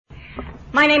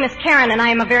My name is Karen, and I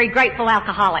am a very grateful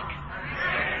alcoholic.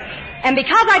 And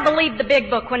because I believed the big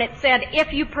book when it said,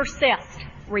 if you persist,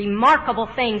 remarkable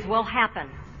things will happen,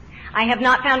 I have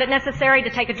not found it necessary to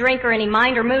take a drink or any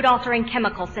mind or mood-altering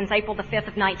chemical since April the 5th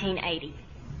of 1980.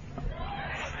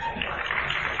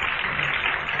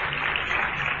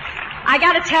 I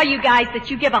gotta tell you guys that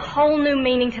you give a whole new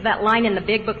meaning to that line in the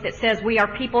big book that says we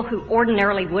are people who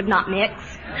ordinarily would not mix.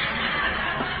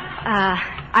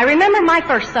 I remember my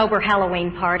first sober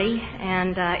Halloween party,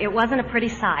 and it wasn't a pretty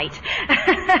sight.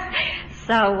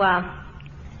 So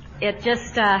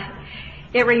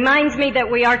it reminds me that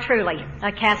we are truly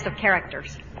a cast of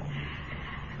characters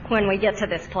when we get to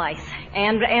this place,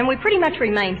 and we pretty much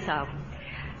remain so.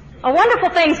 A wonderful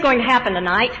thing's going to happen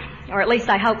tonight, or at least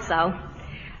I hope so.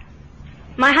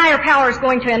 My higher power is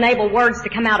going to enable words to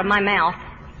come out of my mouth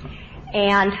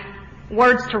and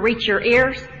words to reach your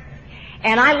ears.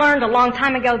 And I learned a long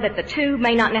time ago that the two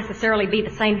may not necessarily be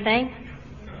the same thing.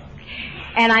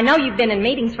 And I know you've been in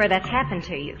meetings where that's happened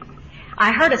to you.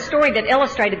 I heard a story that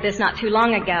illustrated this not too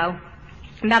long ago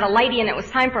about a lady, and it was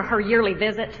time for her yearly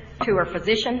visit to her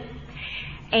physician.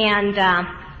 And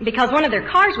because one of their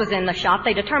cars was in the shop,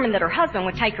 they determined that her husband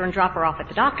would take her and drop her off at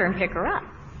the doctor and pick her up.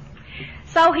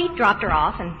 So he dropped her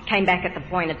off and came back at the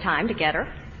appointed time to get her.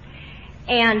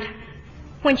 And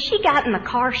when she got in the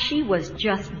car, she was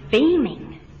just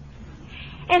beaming.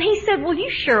 And he said, well, you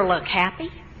sure look happy.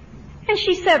 And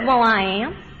she said, well, I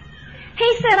am.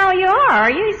 He said, oh, you are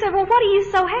you? He said, well, what are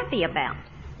you so happy about?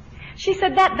 She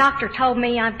said, that doctor told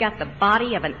me I've got the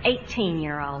body of an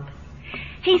 18-year-old.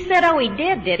 He said, oh, he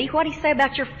did he? What'd he say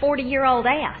about your 40-year-old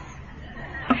ass?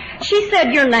 She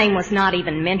said, your name was not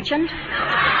even mentioned.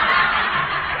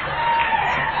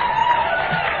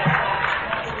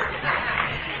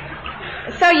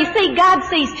 So you see, God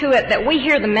sees to it that we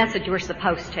hear the message we're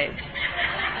supposed to.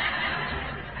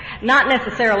 Not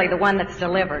necessarily the one that's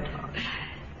delivered.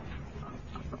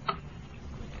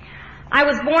 I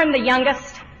was born the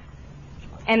youngest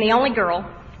and the only girl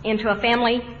into a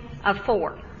family of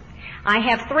 4. I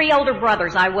have 3 older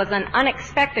brothers. I was an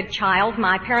unexpected child.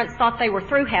 My parents thought they were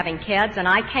through having kids, and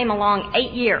I came along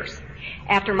 8 years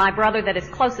after my brother that is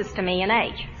closest to me in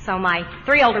age. So my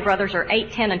 3 older brothers are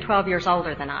 8, 10, and 12 years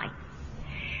older than I.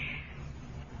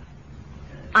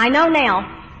 I know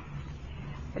now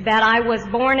that I was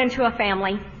born into a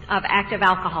family of active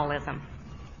alcoholism.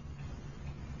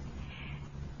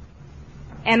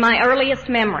 And my earliest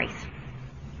memories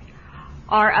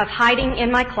are of hiding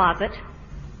in my closet.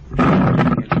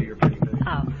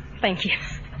 Oh, thank you.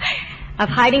 Of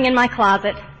hiding in my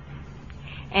closet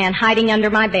and hiding under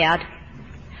my bed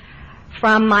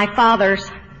from my father's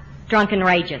drunken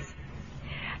rages.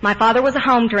 My father was a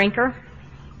home drinker.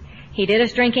 He did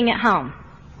his drinking at home.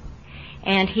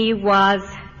 And he was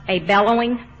a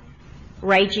bellowing,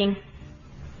 raging,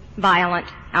 violent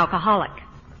alcoholic.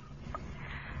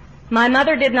 My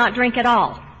mother did not drink at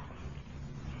all.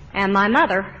 And my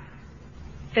mother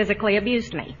physically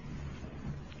abused me.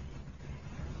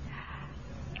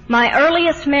 My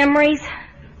earliest memories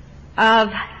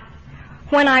of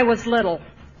when I was little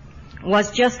was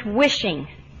just wishing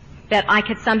that I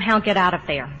could somehow get out of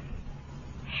there.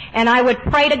 And I would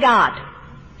pray to God.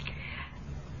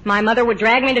 My mother would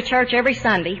drag me to church every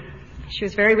Sunday. She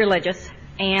was very religious.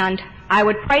 And I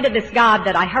would pray to this God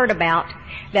that I heard about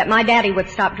that my daddy would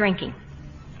stop drinking.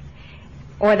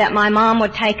 Or that my mom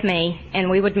would take me and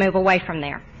we would move away from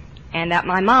there. And that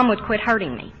my mom would quit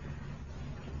hurting me.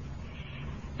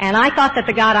 And I thought that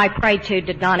the God I prayed to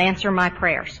did not answer my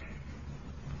prayers.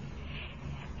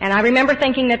 And I remember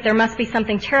thinking that there must be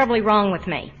something terribly wrong with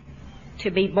me to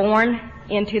be born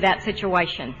into that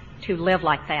situation, to live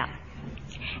like that.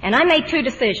 And I made 2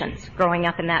 decisions growing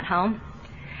up in that home.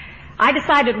 I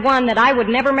decided, 1, that I would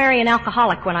never marry an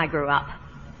alcoholic when I grew up.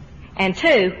 And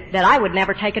 2, that I would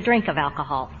never take a drink of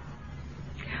alcohol.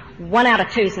 1 out of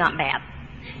 2 is not bad.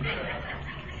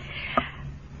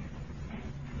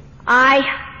 I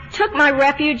took my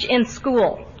refuge in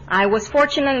school. I was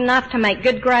fortunate enough to make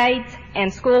good grades,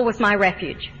 and school was my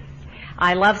refuge.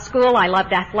 I loved school, I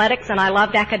loved athletics, and I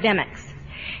loved academics.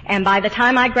 And by the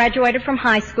time I graduated from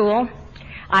high school,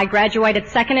 I graduated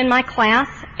second in my class,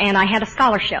 and I had a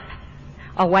scholarship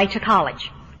away to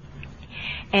college.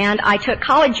 And I took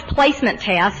college placement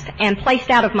tests and placed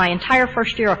out of my entire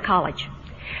first year of college.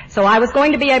 So I was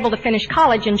going to be able to finish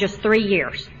college in just 3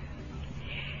 years.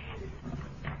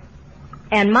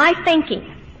 And my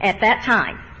thinking at that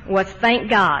time was, thank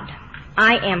God,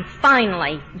 I am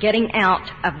finally getting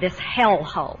out of this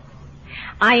hellhole.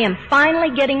 I am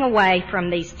finally getting away from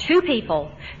these 2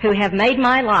 people who have made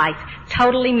my life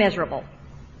totally miserable.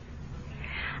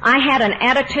 I had an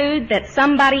attitude that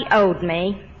somebody owed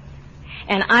me,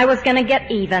 and I was going to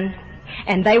get even,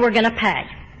 and they were going to pay.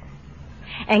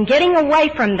 And getting away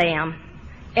from them,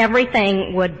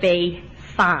 everything would be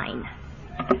fine.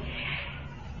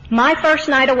 My first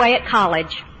night away at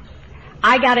college,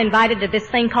 I got invited to this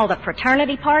thing called a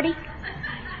fraternity party.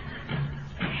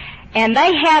 And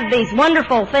they have these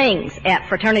wonderful things at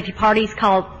fraternity parties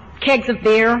called kegs of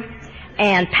beer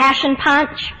and passion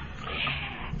punch.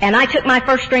 And I took my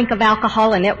first drink of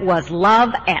alcohol, and it was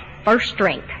love at first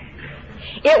drink.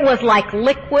 It was like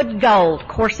liquid gold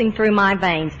coursing through my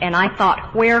veins, and I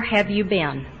thought, where have you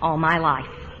been all my life?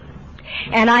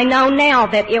 And I know now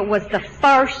that it was the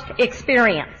first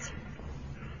experience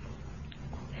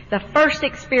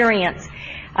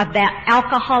of that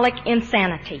alcoholic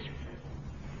insanity.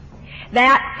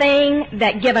 That thing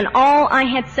that, given all I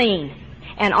had seen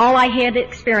and all I had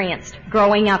experienced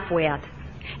growing up with,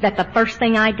 that the first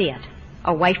thing I did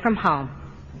away from home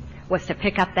was to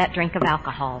pick up that drink of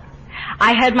alcohol.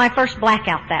 I had my first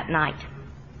blackout that night.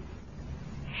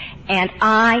 And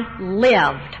I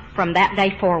lived from that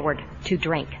day forward to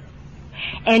drink.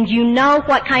 And you know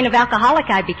what kind of alcoholic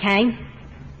I became?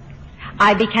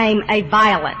 I became a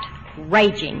violent,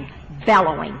 raging,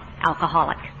 bellowing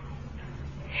alcoholic.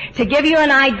 To give you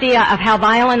an idea of how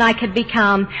violent I could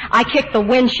become, I kicked the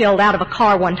windshield out of a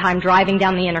car one time driving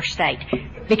down the interstate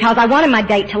because I wanted my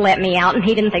date to let me out, and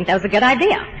he didn't think that was a good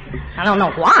idea. I don't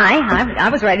know why. I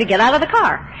was ready to get out of the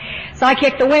car. So I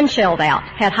kicked the windshield out,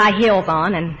 had high heels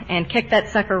on, and kicked that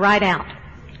sucker right out.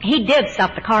 He did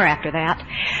stop the car after that.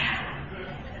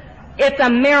 It's a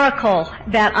miracle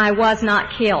that I was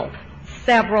not killed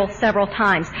several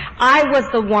times. I was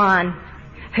the one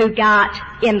who got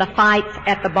in the fights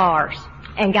at the bars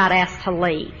and got asked to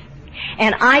leave.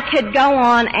 And I could go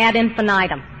on ad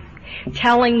infinitum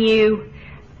telling you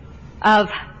of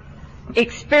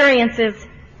experiences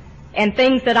and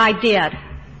things that I did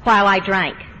while I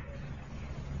drank.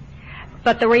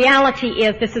 But the reality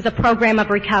is this is a program of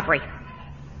recovery.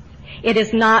 It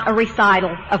is not a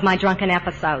recital of my drunken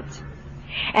episodes.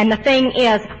 And the thing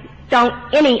is,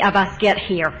 don't any of us get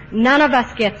here. None of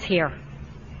us gets here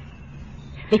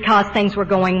because things were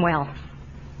going well.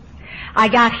 I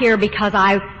got here because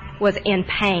I was in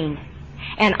pain,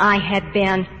 and I had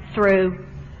been through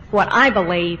what I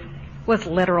believe was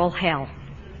literal hell.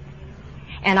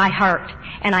 And I hurt,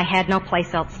 and I had no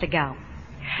place else to go.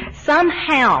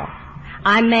 Somehow,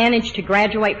 I managed to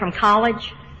graduate from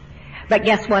college, but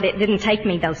guess what? It didn't take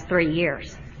me those 3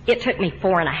 years. It took me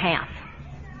 4.5.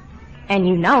 And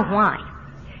you know why?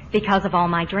 Because of all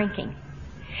my drinking.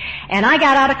 And I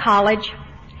got out of college,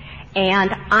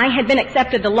 and I had been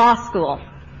accepted to law school.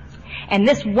 And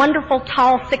this wonderful,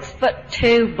 tall,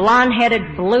 6'2",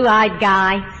 blonde-headed, blue-eyed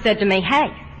guy said to me,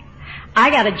 "Hey, I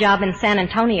got a job in San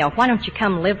Antonio. Why don't you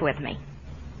come live with me?"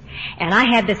 And I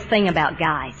had this thing about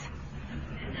guys.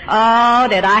 Oh,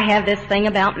 did I have this thing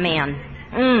about men.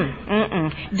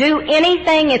 Do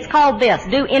anything, it's called this,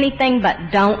 do anything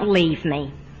but don't leave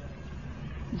me.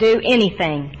 Do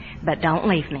anything but don't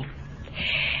leave me.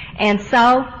 And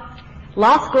so,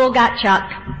 law school got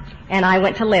chucked, and I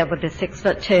went to live with this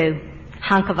 6'2"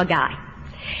 hunk of a guy.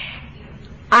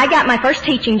 I got my first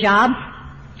teaching job,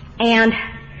 and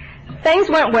things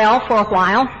went well for a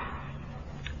while.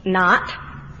 Not.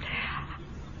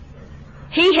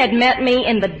 He had met me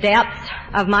in the depths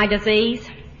of my disease.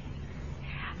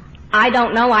 I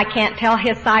don't know. I can't tell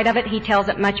his side of it. He tells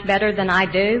it much better than I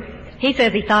do. He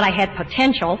says he thought I had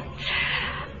potential.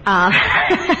 At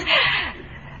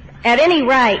any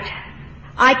rate,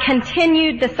 I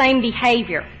continued the same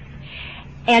behavior.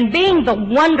 And being the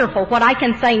wonderful, what I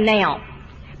can say now,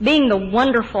 being the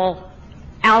wonderful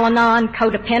Al-Anon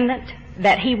codependent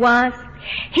that he was,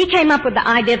 he came up with the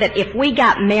idea that if we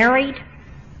got married,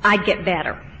 I'd get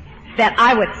better, that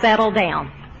I would settle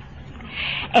down.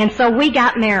 And so we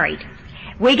got married.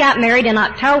 We got married in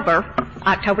October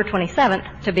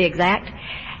 27th to be exact,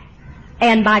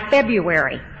 and by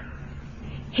February,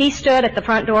 he stood at the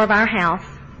front door of our house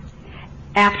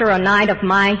after a night of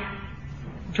my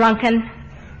drunken,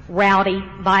 rowdy,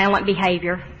 violent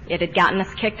behavior. It had gotten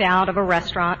us kicked out of a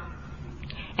restaurant,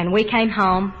 and we came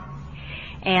home,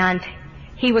 and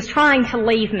he was trying to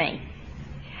leave me.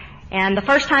 And the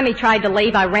first time he tried to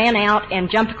leave, I ran out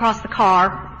and jumped across the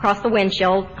car, across the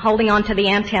windshield, holding onto the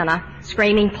antenna,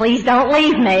 screaming, "Please don't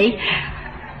leave me."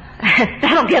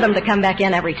 That'll get him to come back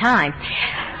in every time.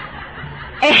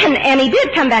 And he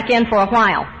did come back in for a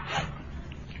while.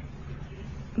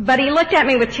 But he looked at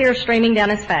me with tears streaming down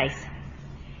his face.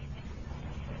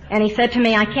 And he said to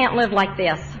me, "I can't live like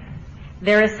this.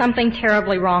 There is something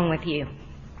terribly wrong with you.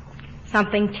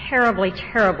 something terribly,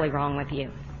 terribly wrong with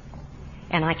you,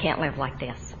 and I can't live like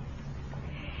this.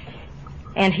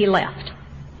 And he left.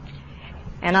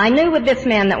 And I knew with this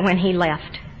man that when he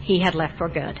left, he had left for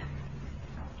good.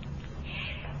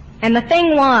 And the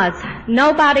thing was,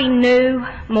 nobody knew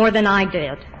more than I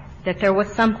did that there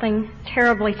was something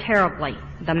terribly, terribly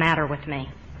the matter with me.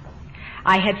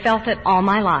 I had felt it all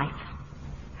my life.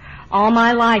 All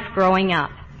my life growing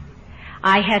up,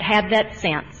 I had had that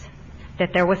sense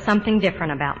that there was something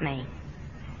different about me,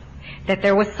 that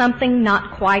there was something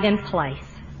not quite in place,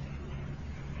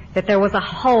 that there was a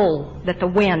hole that the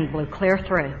wind blew clear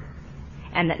through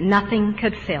and that nothing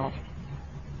could fill.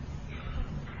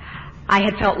 I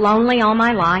had felt lonely all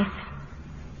my life,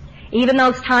 even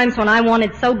those times when I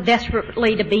wanted so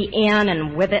desperately to be in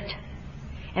and with it,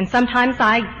 and sometimes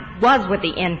I was with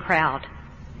the in crowd,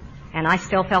 and I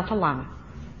still felt alone.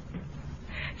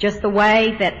 Just the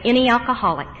way that any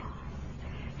alcoholic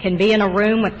can be in a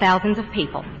room with thousands of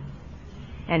people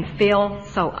and feel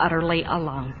so utterly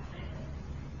alone.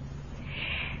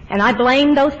 And I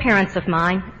blame those parents of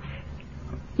mine.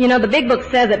 You know, the big book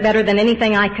says it better than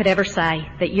anything I could ever say,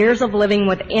 that years of living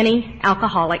with any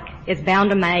alcoholic is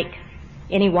bound to make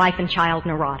any wife and child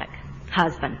neurotic,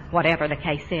 husband, whatever the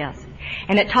case is.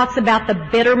 And it talks about the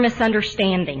bitter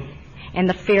misunderstanding and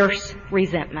the fierce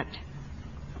resentment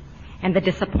and the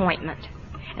disappointment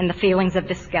and the feelings of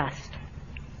disgust.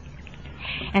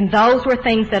 And those were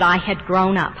things that I had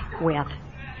grown up with,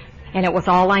 and it was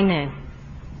all I knew.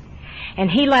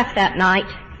 And he left that night,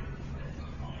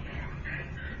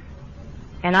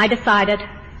 and I decided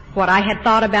what I had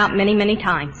thought about many, many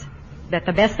times, that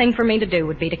the best thing for me to do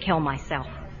would be to kill myself.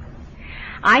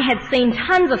 I had seen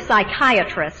tons of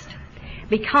psychiatrists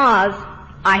because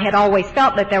I had always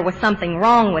felt that there was something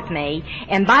wrong with me,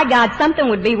 and by God, something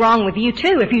would be wrong with you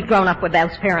too if you'd grown up with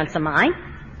those parents of mine.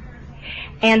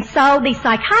 And so the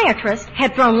psychiatrist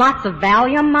had thrown lots of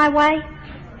Valium my way.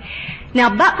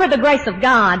 Now, but for the grace of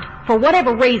God, for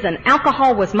whatever reason,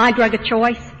 alcohol was my drug of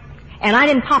choice, and I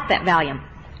didn't pop that Valium.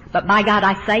 But by God,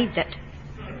 I saved it.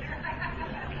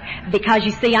 Because,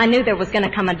 you see, I knew there was going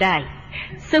to come a day.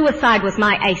 Suicide was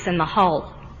my ace in the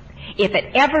hole. If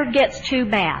it ever gets too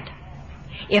bad,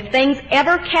 if things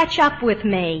ever catch up with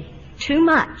me too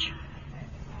much,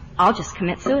 I'll just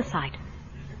commit suicide.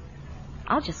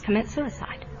 I'll just commit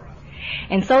suicide.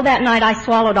 And so that night I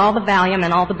swallowed all the Valium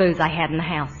and all the booze I had in the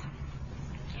house.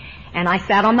 And I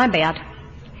sat on my bed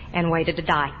and waited to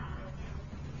die.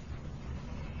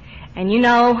 And you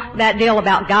know, that deal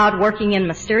about God working in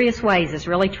mysterious ways is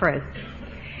really true.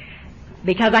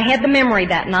 Because I had the memory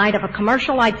that night of a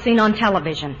commercial I'd seen on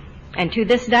television. And to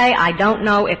this day, I don't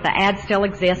know if the ad still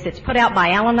exists. It's put out by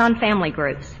Al-Anon Family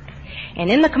Groups.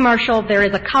 And in the commercial, there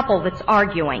is a couple that's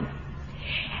arguing.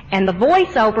 And the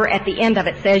voiceover at the end of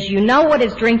it says, "You know what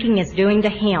his drinking is doing to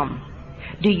him.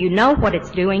 Do you know what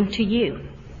it's doing to you?"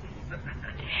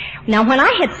 Now, when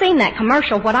I had seen that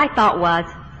commercial, what I thought was,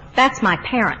 that's my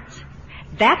parents.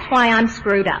 That's why I'm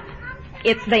screwed up.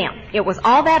 It's them. It was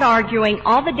all that arguing,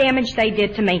 all the damage they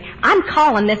did to me. I'm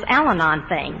calling this Al-Anon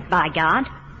thing, by God.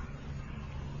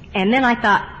 And then I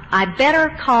thought, I better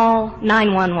call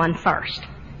 911 first.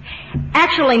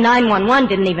 Actually, 911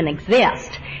 didn't even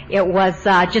exist. It was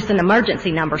just an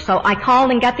emergency number. So I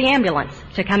called and got the ambulance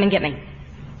to come and get me.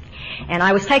 And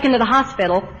I was taken to the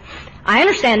hospital. I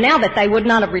understand now that they would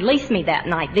not have released me that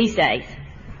night these days.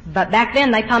 But back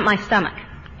then they pumped my stomach.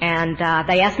 And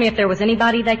they asked me if there was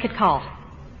anybody they could call.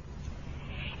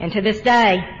 And to this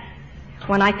day,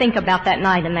 when I think about that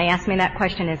night and they ask me that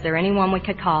question, is there anyone we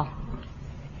could call?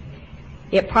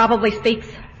 It probably speaks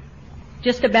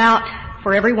just about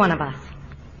for every one of us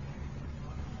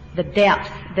the depth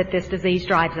that this disease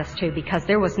drives us to, because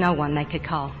there was no one they could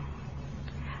call.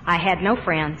 I had no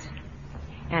friends,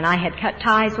 and I had cut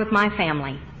ties with my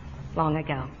family long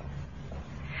ago.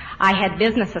 I had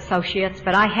business associates,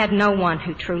 but I had no one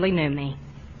who truly knew me.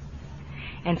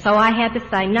 And so I had to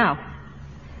say, no,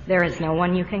 there is no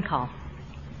one you can call.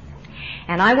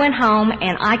 And I went home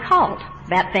and I called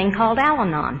that thing called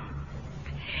Al-Anon.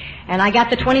 And I got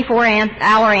the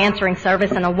 24-hour answering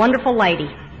service, and a wonderful lady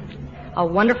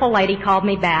called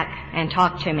me back and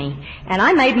talked to me. And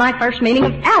I made my first meeting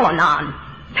of Al-Anon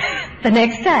the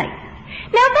next day.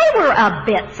 Now, they were a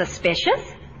bit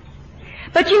suspicious.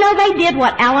 But you know, they did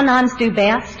what Al-Anons do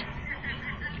best.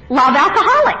 Love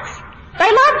alcoholics. They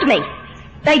loved me.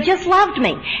 They just loved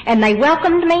me. And they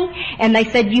welcomed me, and they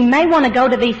said, you may want to go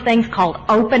to these things called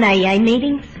open AA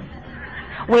meetings.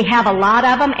 We have a lot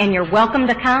of them, and you're welcome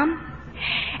to come.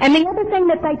 And the other thing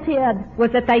that they did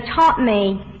was that they taught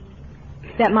me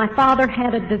that my father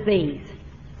had a disease.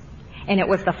 And it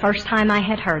was the first time I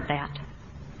had heard that.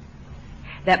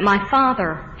 that my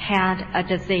father had a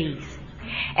disease,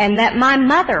 and that my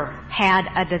mother had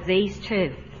a disease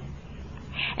too,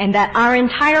 and that our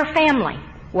entire family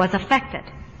was affected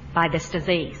by this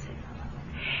disease.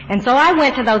 And so I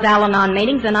went to those Al-Anon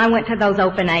meetings, and I went to those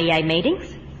open AA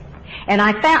meetings, and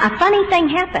I found a funny thing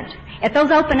happened. At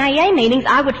those open AA meetings,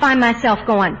 I would find myself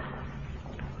going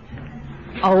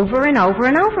over and over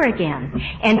and over again,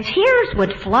 and tears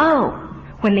would flow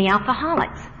when the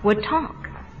alcoholics would talk.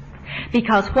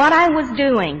 Because what I was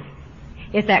doing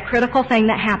is that critical thing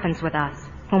that happens with us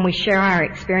when we share our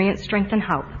experience, strength, and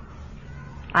hope.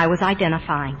 I was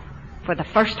identifying. For the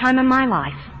first time in my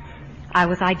life, I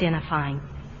was identifying.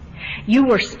 You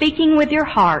were speaking with your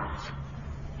hearts,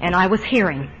 and I was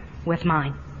hearing with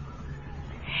mine.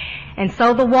 And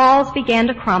so the walls began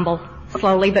to crumble,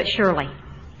 slowly but surely.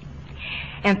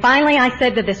 And finally I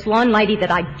said to this one lady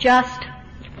that I'd just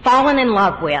fallen in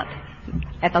love with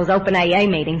at those open AA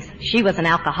meetings, she was an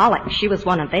alcoholic, she was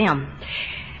one of them.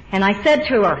 And I said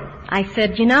to her, I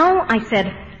said,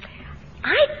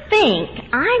 I think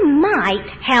I might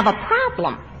have a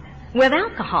problem with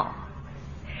alcohol.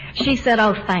 She said,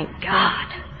 oh, thank God.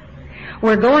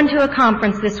 We're going to a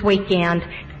conference this weekend.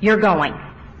 You're going.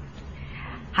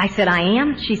 I said, I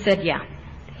am? She said, yeah.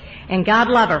 And God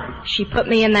love her. She put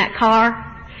me in that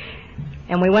car,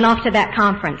 and we went off to that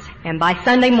conference. And by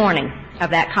Sunday morning of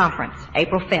that conference,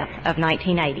 April 5th of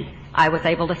 1980, I was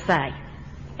able to say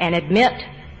and admit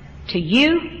to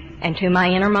you and to my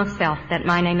innermost self that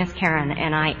my name is Karen,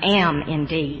 and I am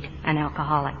indeed an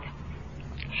alcoholic.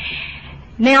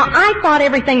 Now, I thought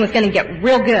everything was going to get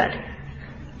real good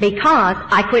because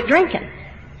I quit drinking.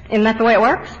 Isn't that the way it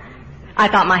works? I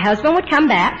thought my husband would come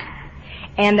back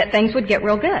and that things would get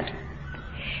real good.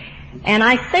 And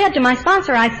I said to my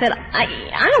sponsor, I said,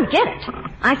 I don't get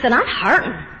it. I said, I'm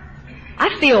hurting.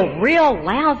 I feel real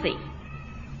lousy.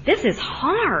 This is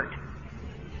hard.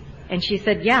 And she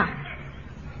said, yeah,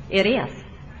 it is.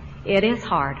 It is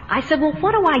hard. I said, well,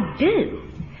 what do I do?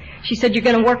 She said, you're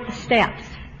going to work the steps.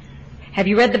 Have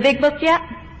you read the big book yet?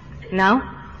 No?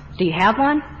 Do you have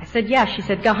one? I said, yeah. She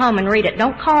said, go home and read it.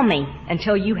 Don't call me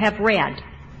until you have read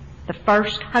the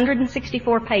first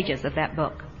 164 pages of that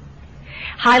book.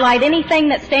 Highlight anything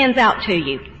that stands out to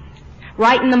you.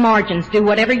 Write in the margins. Do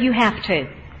whatever you have to.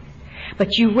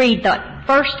 But you read the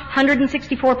first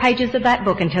 164 pages of that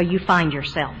book until you find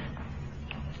yourself.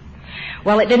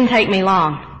 Well, it didn't take me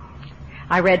long.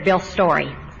 I read Bill's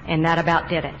story, and that about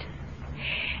did it.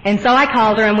 And so I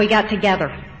called her, and we got together.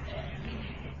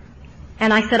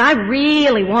 And I said, I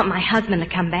really want my husband to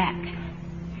come back.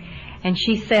 And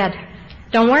she said,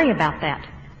 don't worry about that.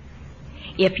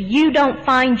 If you don't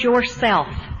find yourself,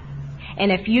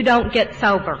 and if you don't get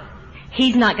sober,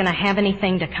 he's not going to have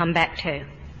anything to come back to.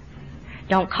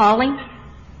 Don't call him.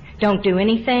 Don't do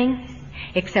anything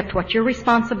except what your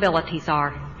responsibilities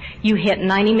are. You hit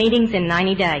 90 meetings in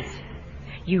 90 days.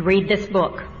 You read this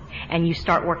book, and you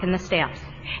start working the steps.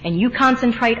 And you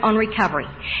concentrate on recovery.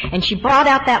 And she brought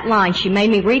out that line. She made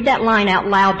me read that line out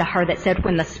loud to her that said,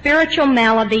 when the spiritual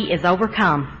malady is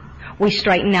overcome, we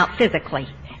straighten out physically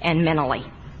and mentally.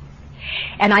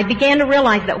 And I began to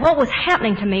realize that what was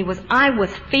happening to me was I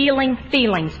was feeling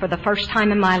feelings for the first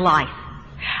time in my life.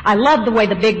 I love the way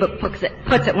the Big Book puts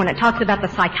it when it talks about the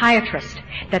psychiatrist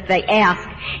that they ask,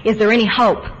 is there any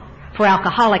hope for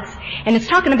alcoholics? And it's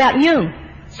talking about Jung.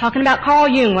 It's talking about Carl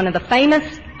Jung, one of the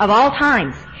famous of all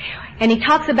times. And he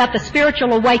talks about the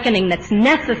spiritual awakening that's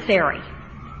necessary,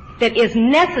 that is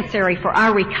necessary for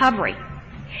our recovery.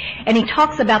 And he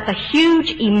talks about the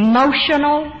huge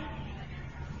emotional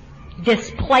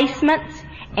displacements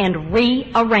and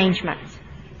rearrangements.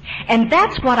 And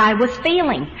that's what I was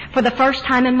feeling for the first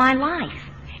time in my life.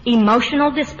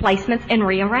 Emotional displacements and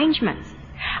rearrangements.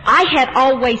 I had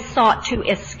always sought to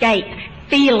escape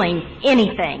feeling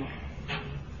anything.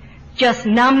 Just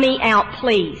numb me out,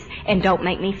 please, and don't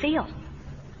make me feel.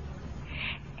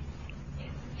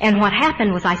 And what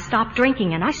happened was I stopped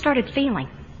drinking and I started feeling.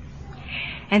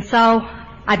 And so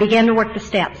I began to work the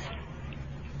steps.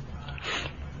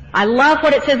 I love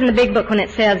what it says in the Big Book when it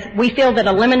says, we feel that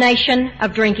elimination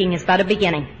of drinking is but a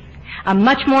beginning. A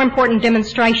much more important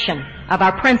demonstration of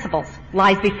our principles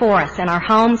lies before us in our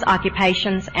homes,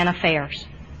 occupations, and affairs.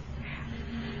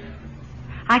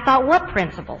 I thought, what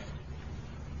principles?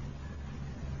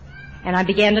 And I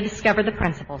began to discover the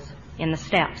principles in the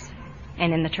steps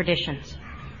and in the traditions.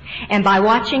 And by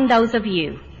watching those of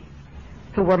you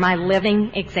who were my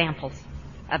living examples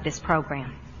of this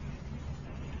program.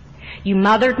 You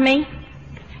mothered me.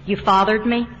 You fathered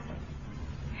me.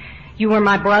 You were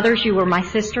my brothers. You were my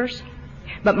sisters.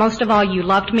 But most of all, you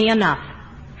loved me enough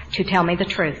to tell me the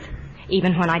truth.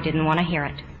 even when I didn't want to hear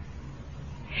it.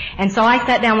 And so I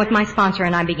sat down with my sponsor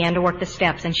and I began to work the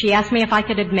steps, and she asked me if I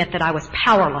could admit that I was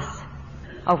powerless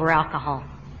over alcohol.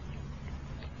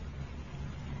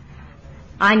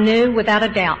 I knew without a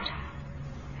doubt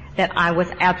that I was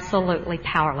absolutely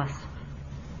powerless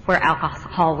where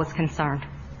alcohol was concerned.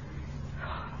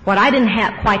 What I didn't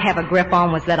quite have a grip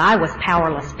on was that I was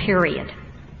powerless, period.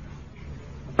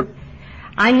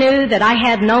 I knew that I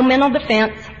had no mental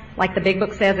defense, like the big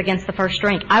book says, against the first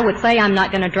drink. I would say I'm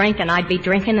not going to drink, and I'd be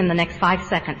drinking in the next 5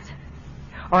 seconds.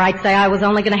 Or I'd say I was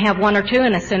only going to have 1 or 2,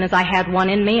 and as soon as I had one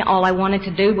in me, all I wanted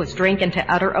to do was drink into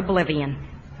utter oblivion.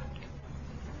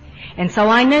 And so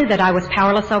I knew that I was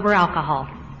powerless over alcohol.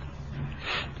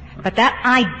 But that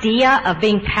idea of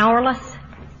being powerless,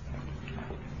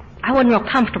 I wasn't real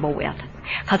comfortable with,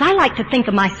 because I like to think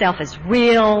of myself as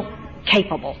real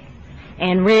capable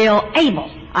and real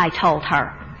able, I told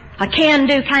her. A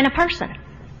can-do kind of person.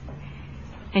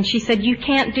 And she said, you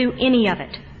can't do any of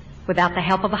it without the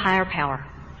help of a higher power.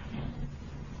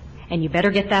 And you better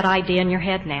get that idea in your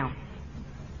head now.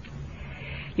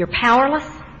 You're powerless,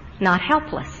 not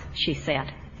helpless, she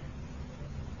said.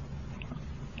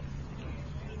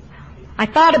 I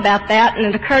thought about that, and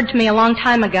it occurred to me a long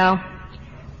time ago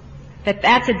that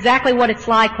that's exactly what it's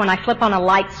like when I flip on a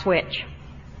light switch.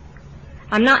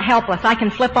 I'm not helpless. I can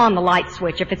flip on the light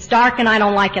switch. If it's dark and I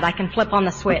don't like it, I can flip on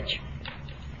the switch.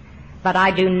 But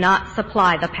I do not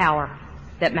supply the power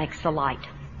that makes the light.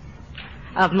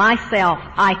 Of myself,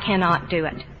 I cannot do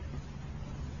it.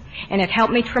 And it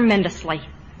helped me tremendously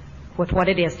with what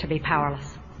it is to be powerless.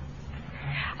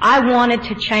 I wanted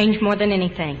to change more than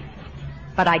anything,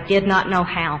 but I did not know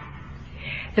how.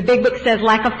 The big book says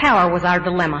lack of power was our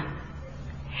dilemma.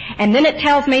 And then it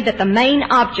tells me that the main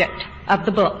object of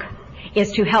the book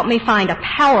is to help me find a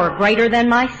power greater than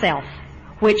myself,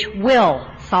 which will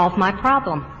solve my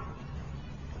problem.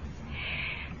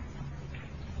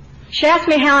 She asked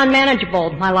me how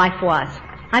unmanageable my life was.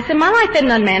 I said, my life isn't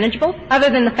unmanageable, other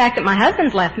than the fact that my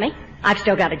husband's left me. I've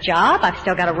still got a job. I've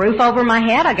still got a roof over my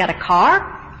head. I've got a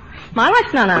car. My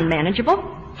life's not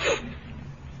unmanageable.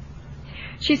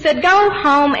 She said, go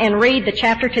home and read the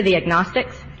chapter to the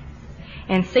agnostics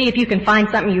and see if you can find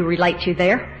something you relate to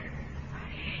there.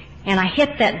 And I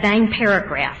hit that dang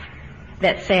paragraph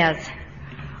that says,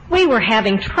 we were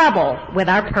having trouble with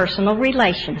our personal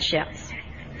relationships.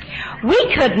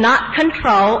 We could not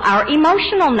control our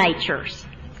emotional natures.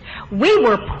 We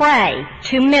were prey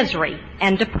to misery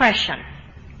and depression.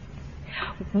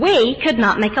 We could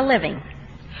not make a living.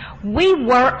 We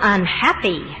were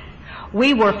unhappy.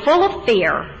 We were full of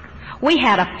fear. We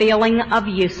had a feeling of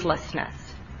uselessness.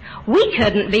 We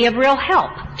couldn't be of real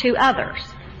help to others.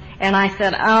 And I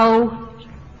said, oh,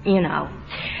 you know,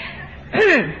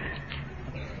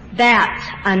 that's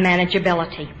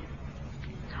unmanageability.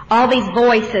 All these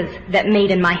voices that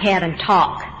meet in my head and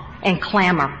talk and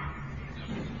clamor.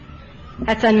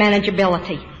 That's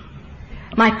unmanageability.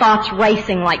 My thoughts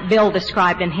racing like Bill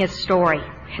described in his story.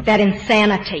 That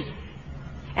insanity.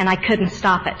 And I couldn't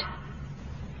stop it.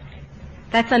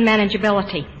 That's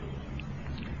unmanageability.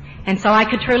 And so I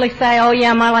could truly say, oh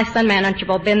yeah, my life's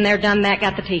unmanageable. Been there, done that,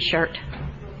 got the t-shirt.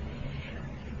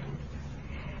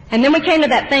 And then we came to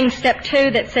that thing, step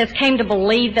 2, that says, came to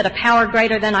believe that a power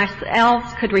greater than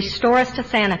ourselves could restore us to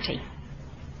sanity.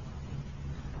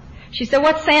 She said,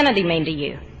 what's sanity mean to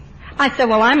you? I said,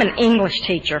 well, I'm an English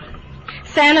teacher.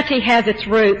 Sanity has its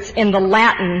roots in the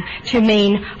Latin to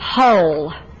mean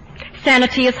whole.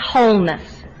 Sanity is wholeness.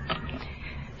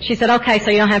 She said, okay,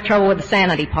 so you don't have trouble with the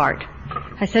sanity part.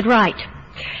 I said, right.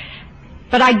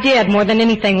 But I did, more than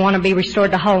anything, want to be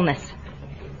restored to wholeness.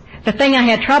 The thing I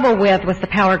had trouble with was the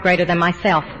power greater than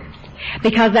myself.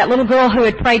 Because that little girl who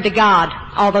had prayed to God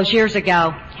all those years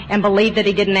ago and believed that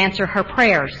He didn't answer her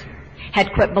prayers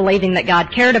had quit believing that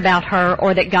God cared about her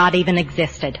or that God even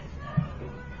existed.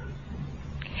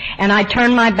 And I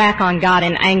turned my back on God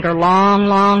in anger long,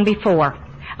 long before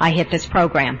I hit this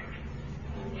program.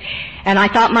 And I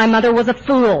thought my mother was a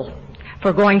fool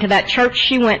for going to that church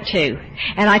she went to.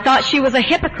 And I thought she was a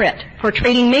hypocrite for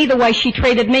treating me the way she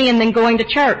treated me and then going to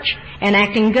church and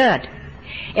acting good.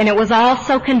 And it was all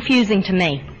so confusing to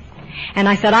me. And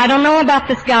I said, I don't know about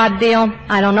this God deal.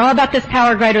 I don't know about this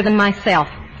power greater than myself.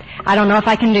 I don't know if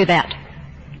I can do that.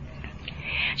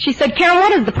 She said, Karen, what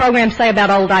does the program say about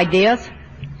old ideas?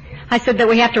 I said that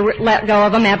we have to let go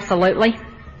of them, absolutely.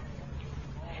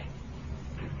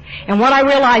 And what I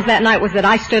realized that night was that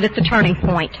I stood at the turning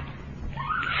point.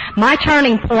 My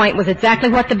turning point was exactly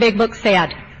what the big book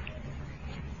said.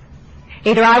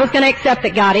 Either I was going to accept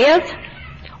that God is,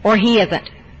 or He isn't.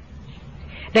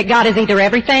 That God is either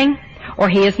everything, or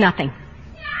He is nothing.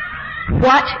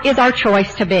 What is our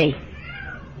choice to be?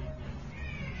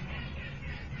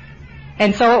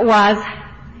 And so it was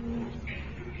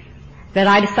that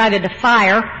I decided to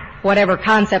fire whatever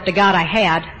concept of God I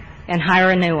had and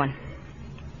hire a new one.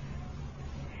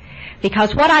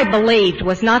 Because what I believed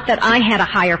was not that I had a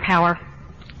higher power,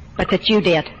 but that you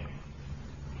did.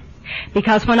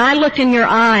 Because when I looked in your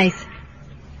eyes,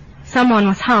 someone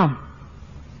was home.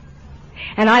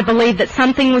 And I believed that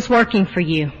something was working for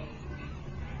you.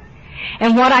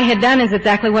 And what I had done is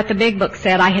exactly what the big book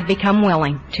said. I had become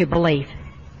willing to believe.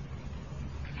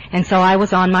 And so I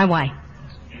was on my way.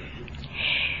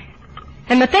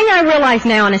 And the thing I realize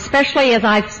now, and especially as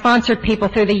I've sponsored people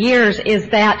through the years, is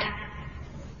that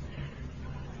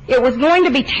it was going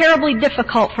to be terribly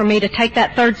difficult for me to take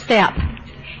that third step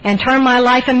and turn my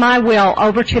life and my will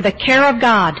over to the care of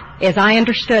God as I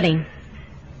understood Him,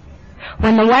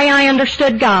 when the way I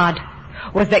understood God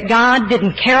was that God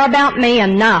didn't care about me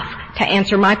enough to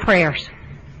answer my prayers.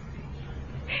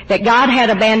 That God had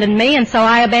abandoned me, and so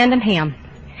I abandoned Him.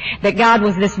 That God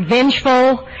was this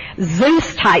vengeful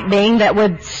Zeus-type being that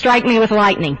would strike me with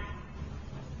lightning.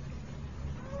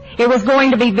 It was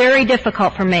going to be very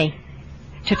difficult for me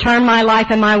to turn my life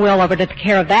and my will over to the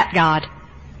care of that God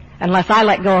unless I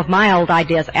let go of my old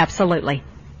ideas absolutely.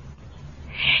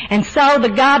 And so the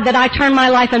God that I turned my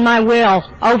life and my will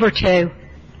over to,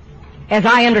 as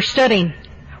I understood Him,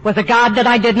 was a God that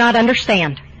I did not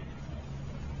understand,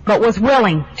 but was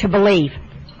willing to believe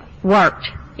worked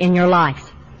in your lives.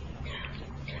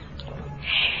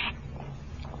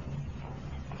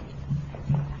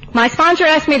 My sponsor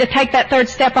asked me to take that third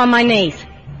step on my knees,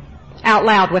 out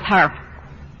loud with her.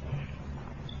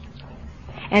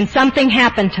 And something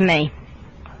happened to me.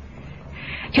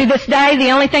 To this day,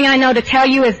 the only thing I know to tell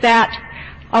you is that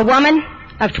a woman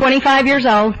of 25 years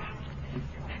old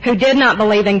who did not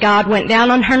believe in God went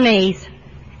down on her knees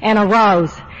and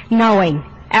arose knowing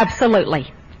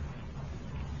absolutely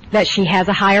that she has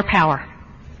a higher power.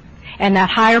 And that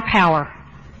higher power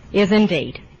is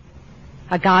indeed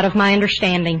a God of my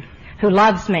understanding who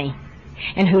loves me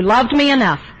and who loved me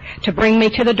enough to bring me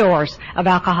to the doors of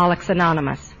Alcoholics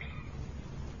Anonymous.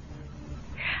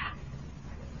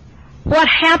 What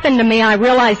happened to me, I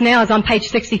realize now, is on page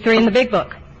 63 in the big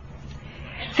book.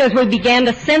 It says we began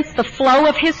to sense the flow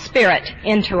of His Spirit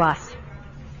into us.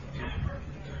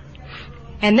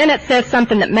 And then it says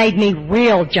something that made me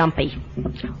real jumpy.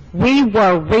 We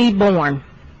were reborn.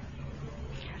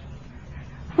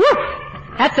 Whew!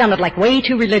 That sounded like way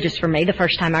too religious for me the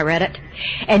first time I read it.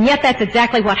 And yet that's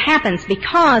exactly what happens,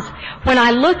 because when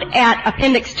I looked at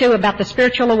Appendix 2 about the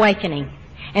spiritual awakening,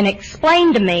 and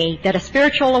explained to me that a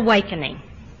spiritual awakening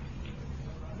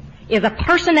is a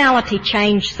personality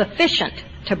change sufficient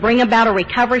to bring about a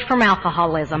recovery from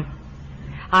alcoholism,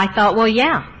 I thought, well,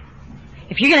 yeah.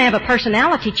 If you're going to have a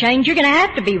personality change, you're going to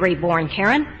have to be reborn,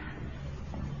 Karen.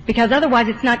 Because otherwise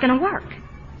it's not going to work.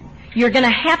 You're going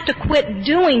to have to quit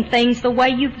doing things the way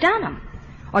you've done them,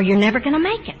 or you're never going to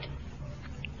make it.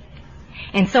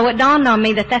 And so it dawned on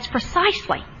me that that's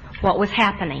precisely what was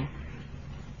happening.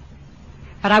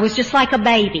 But I was just like a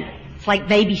baby. It's like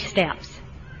baby steps.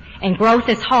 And growth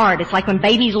is hard. It's like when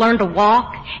babies learn to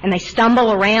walk and they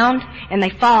stumble around and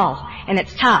they fall, and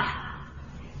it's tough.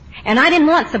 And I didn't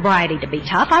want sobriety to be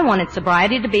tough. I wanted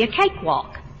sobriety to be a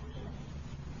cakewalk.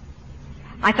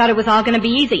 I thought it was all going to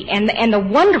be easy. And the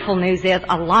wonderful news is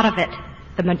a lot of it,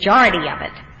 the majority of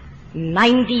it,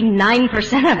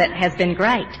 99% of it has been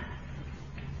great.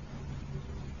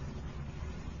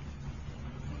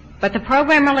 But the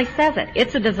program really says it.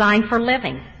 It's a design for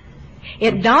living.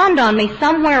 It dawned on me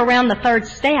somewhere around the third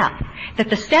step that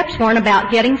the steps weren't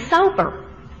about getting sober.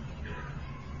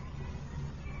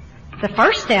 The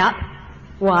first step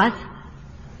was,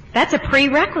 that's a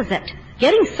prerequisite.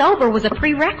 Getting sober was a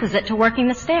prerequisite to working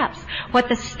the steps. What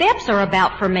the steps are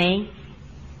about for me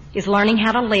is learning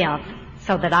how to live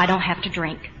so that I don't have to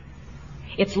drink.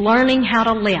 It's learning how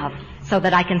to live so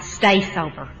that I can stay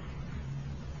sober.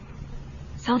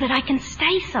 So that I can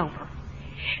stay sober.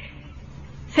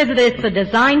 It says that it's a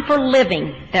design for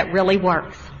living that really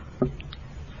works.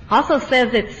 Also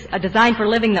says it's a design for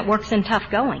living that works in tough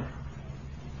going.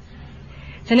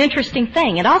 It's an interesting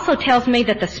thing. It also tells me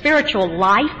that the spiritual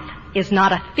life is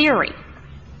not a theory.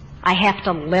 I have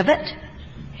to live it.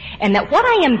 And that what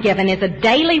I am given is a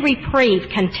daily reprieve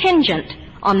contingent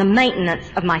on the maintenance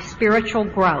of my spiritual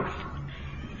growth.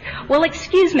 Well,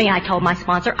 excuse me, I told my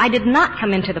sponsor, I did not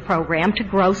come into the program to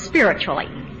grow spiritually.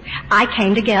 I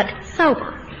came to get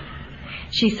sober.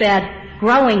 She said,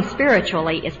 growing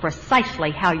spiritually is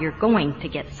precisely how you're going to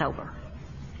get sober.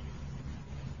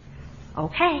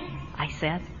 Okay, I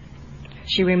said.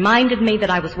 She reminded me that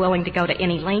I was willing to go to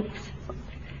any lengths,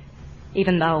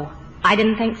 even though I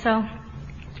didn't think so.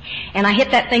 And I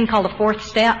hit that thing called the fourth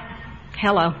step.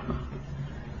 Hello.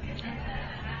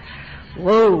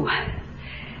 Whoa.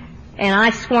 And I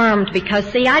squirmed because,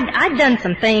 see, I'd done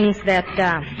some things that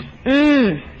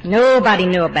nobody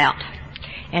knew about.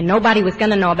 And nobody was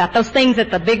going to know about. Those things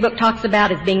that the big book talks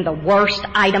about as being the worst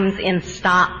items in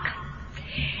stock.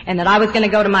 And that I was going to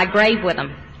go to my grave with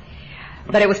them.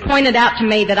 But it was pointed out to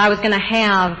me that I was going to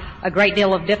have a great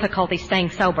deal of difficulty staying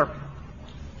sober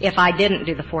if I didn't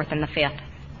do the fourth and the fifth.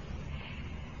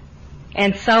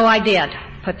 And so I did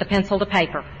put the pencil to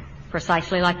paper,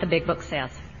 precisely like the big book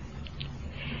says.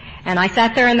 And I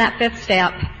sat there in that fifth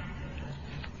step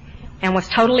and was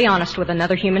totally honest with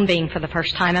another human being for the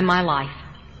first time in my life.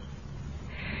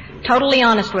 Totally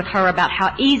honest with her about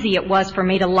how easy it was for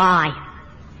me to lie,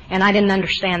 and I didn't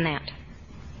understand that.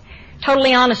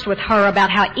 Totally honest with her about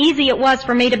how easy it was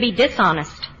for me to be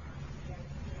dishonest.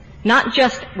 Not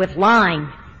just with lying,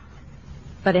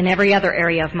 but in every other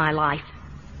area of my life.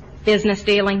 Business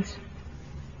dealings,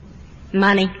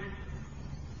 money,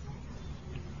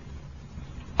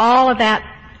 all of that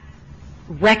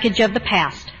wreckage of the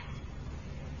past,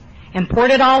 and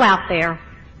poured it all out there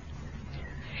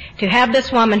to have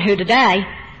this woman who today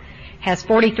has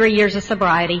 43 years of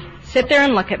sobriety sit there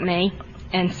and look at me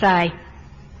and say,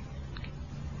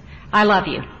 I love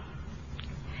you,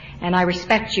 and I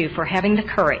respect you for having the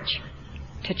courage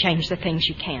to change the things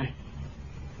you can.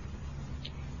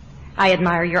 I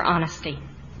admire your honesty.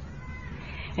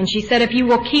 And she said, if you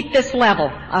will keep this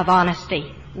level of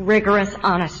honesty, rigorous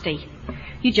honesty,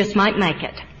 you just might make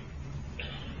it.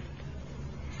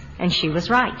 And she was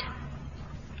right.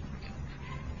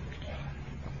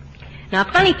 Now,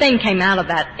 a funny thing came out of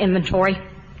that inventory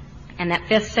and that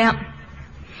fifth step.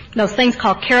 Those things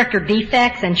called character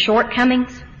defects and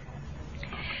shortcomings.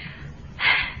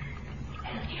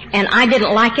 And I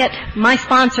didn't like it. My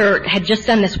sponsor had just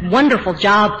done this wonderful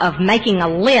job of making a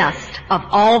list of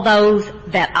all those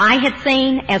that I had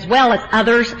seen as well as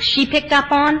others she picked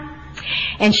up on.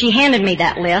 And she handed me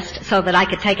that list so that I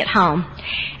could take it home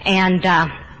and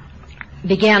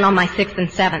began on my sixth and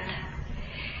seventh.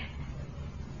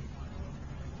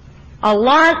 A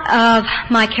lot of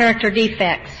my character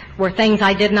defects were things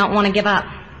I did not want to give up.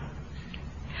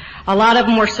 A lot of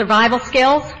them were survival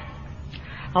skills.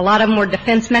 A lot of them were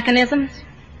defense mechanisms.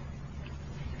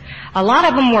 A lot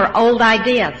of them were old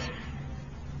ideas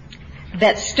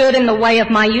that stood in the way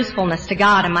of my usefulness to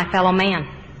God and my fellow man.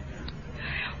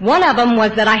 One of them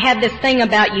was that I had this thing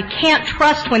about you can't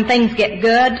trust when things get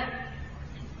good.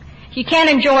 You can't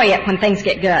enjoy it when things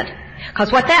get good.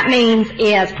 Because what that means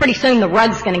is pretty soon the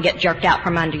rug's going to get jerked out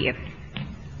from under you.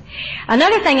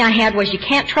 Another thing I had was you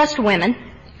can't trust women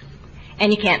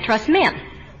and you can't trust men.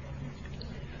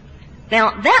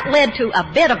 Now, that led to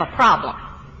a bit of a problem,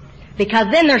 because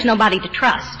then there's nobody to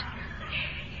trust.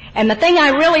 And the thing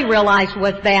I really realized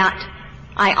was that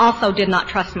I also did not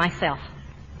trust myself.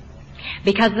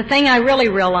 Because the thing I really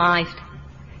realized,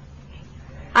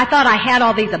 I thought I had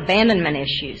all these abandonment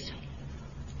issues.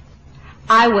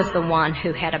 I was the one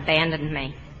who had abandoned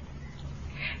me.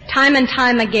 Time and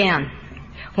time again,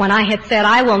 when I had said,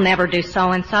 I will never do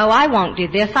so-and-so, I won't do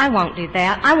this, I won't do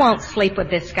that, I won't sleep with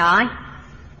this guy.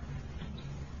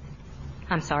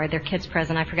 I'm sorry, there are kids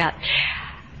present, I forgot.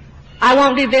 I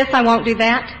won't do this, I won't do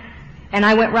that. And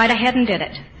I went right ahead and did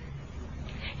it.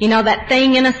 You know, that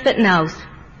thing in us that knows.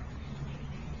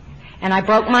 And I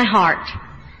broke my heart.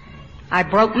 I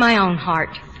broke my own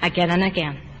heart again and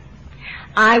again.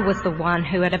 I was the one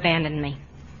who had abandoned me.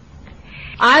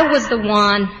 I was the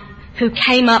one who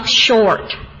came up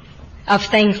short of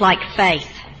things like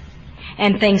faith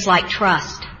and things like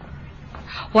trust.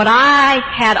 What I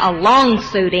had a long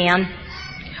suit in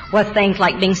was things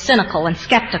like being cynical and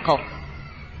skeptical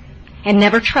and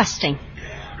never trusting.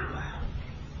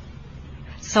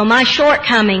 So my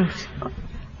shortcomings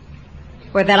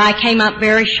were that I came up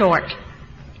very short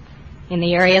in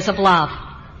the areas of love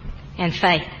and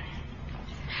faith.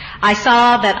 I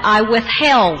saw that I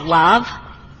withheld love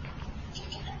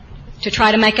to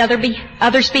try to make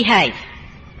others behave.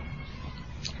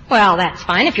 Well, that's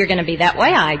fine. If you're going to be that way,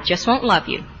 I just won't love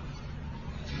you.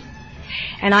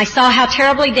 And I saw how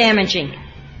terribly damaging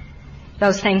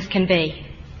those things can be.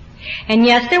 And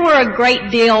yes, there were a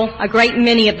great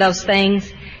many of those things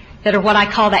that are what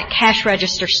I call that cash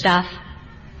register stuff.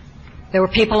 There were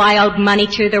people I owed money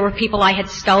to. There were people I had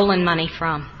stolen money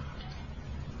from.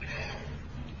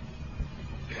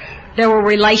 There were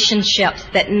relationships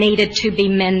that needed to be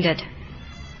mended.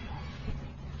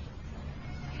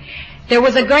 There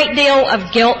was a great deal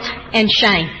of guilt and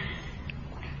shame.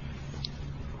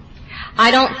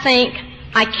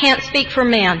 I can't speak for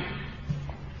men.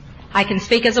 I can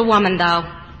speak as a woman, though.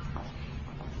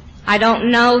 I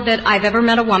don't know that I've ever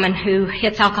met a woman who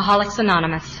hits Alcoholics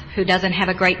Anonymous who doesn't have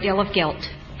a great deal of guilt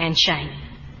and shame.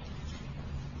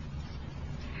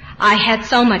 I had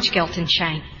so much guilt and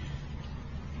shame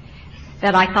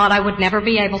that I thought I would never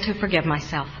be able to forgive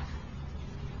myself.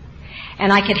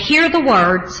 And I could hear the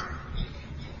words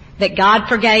that God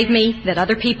forgave me, that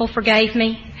other people forgave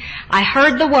me. I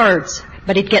heard the words,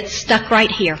 but it gets stuck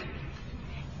right here.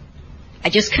 I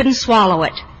just couldn't swallow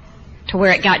it to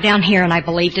where it got down here, and I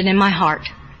believed it in my heart.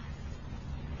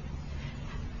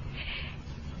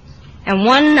 And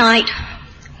one night,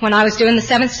 when I was doing the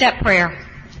 7-step prayer,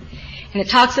 and it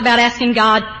talks about asking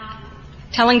God,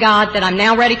 telling God that I'm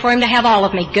now ready for Him to have all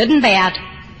of me, good and bad.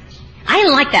 I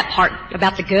didn't like that part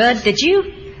about the good, did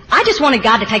you? I just wanted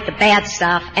God to take the bad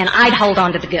stuff, and I'd hold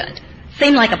on to the good.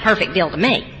 Seemed like a perfect deal to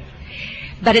me.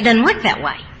 But it doesn't work that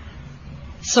way.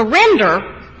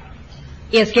 Surrender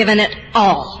is giving it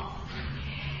all.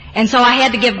 And so I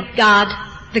had to give God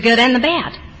the good and the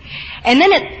bad. And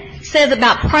then it says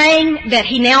about praying that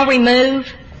He now remove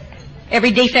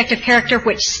every defect of character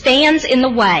which stands in the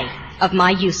way of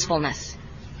my usefulness.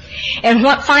 And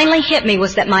what finally hit me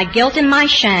was that my guilt and my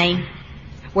shame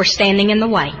were standing in the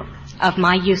way of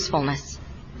my usefulness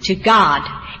to God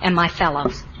and my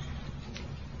fellows.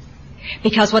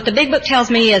 Because what the Big Book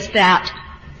tells me is that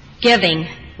giving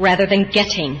rather than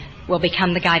getting will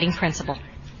become the guiding principle.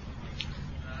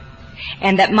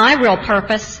 And that my real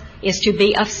purpose is to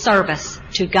be of service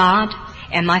to God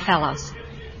and my fellows.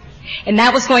 And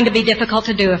that was going to be difficult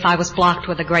to do if I was blocked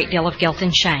with a great deal of guilt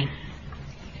and shame.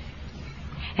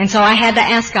 And so I had to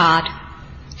ask God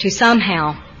to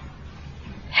somehow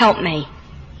help me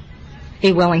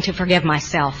be willing to forgive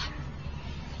myself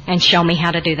and show me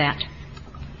how to do that.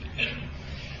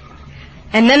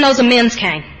 And then those amends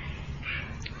came.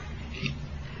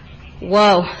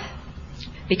 Whoa,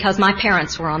 because my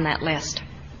parents were on that list.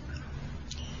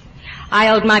 I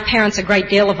owed my parents a great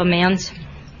deal of amends.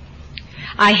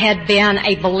 I had been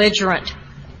a belligerent,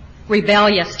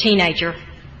 rebellious teenager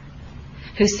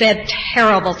who said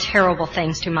terrible, terrible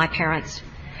things to my parents.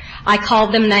 I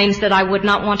called them names that I would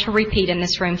not want to repeat in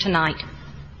this room tonight.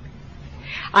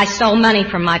 I stole money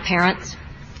from my parents.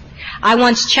 I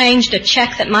once changed a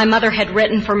check that my mother had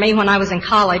written for me when I was in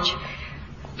college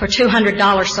for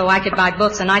 $200 so I could buy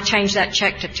books, and I changed that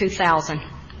check to $2,000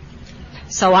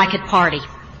 so I could party.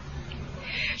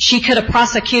 She could have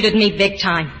prosecuted me big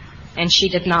time, and she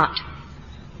did not.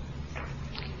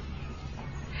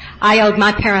 I owed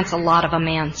my parents a lot of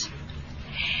amends.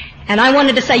 And I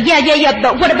wanted to say, yeah,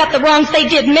 but what about the wrongs they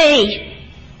did me?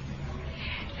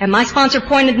 And my sponsor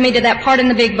pointed me to that part in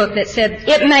the Big Book that said,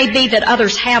 it may be that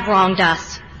others have wronged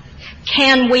us.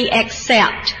 Can we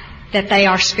accept that they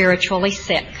are spiritually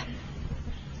sick?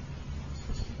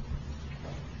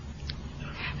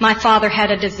 My father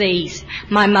had a disease.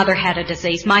 My mother had a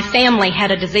disease. My family had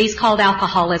a disease called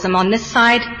alcoholism. On this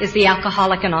side is the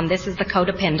alcoholic, and on this is the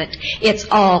codependent. It's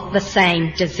all the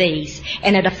same disease,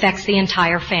 and it affects the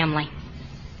entire family.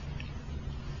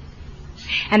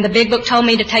 And the Big Book told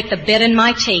me to take the bit in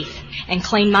my teeth and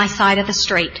clean my side of the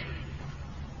street.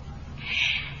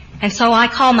 And so I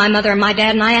called my mother and my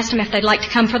dad, and I asked them if they'd like to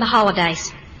come for the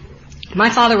holidays. My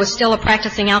father was still a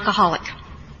practicing alcoholic.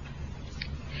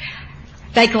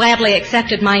 They gladly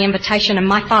accepted my invitation, and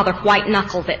my father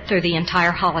white-knuckled it through the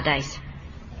entire holidays.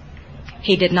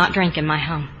 He did not drink in my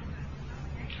home.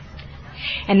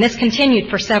 And this continued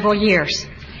for several years.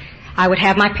 I would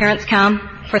have my parents come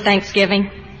for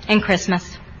Thanksgiving and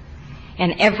Christmas,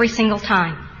 and every single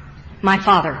time, my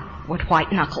father would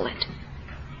white-knuckle it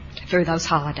through those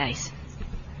holidays.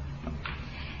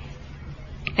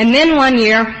 And then one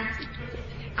year,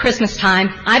 Christmas time,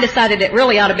 I decided it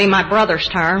really ought to be my brother's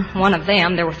turn, one of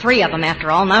them. There were 3 of them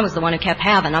after all, and I was the one who kept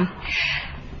having them.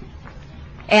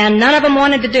 And none of them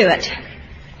wanted to do it.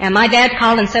 And my dad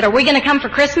called and said, are we going to come for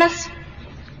Christmas?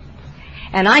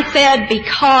 And I said,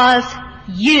 because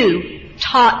you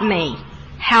taught me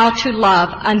how to love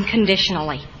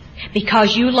unconditionally.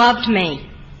 Because you loved me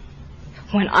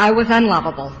when I was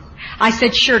unlovable. I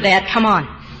said, sure, Dad, come on.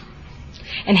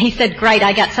 And he said, great,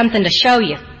 I got something to show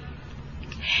you.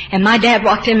 And my dad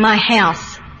walked in my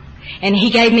house, and he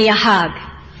gave me a hug,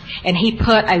 and he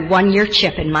put a 1-year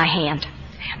chip in my hand.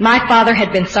 My father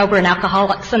had been sober in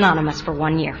Alcoholics Anonymous for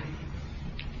 1 year.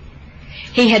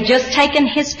 He had just taken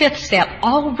his 5th step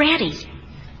already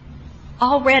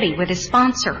with his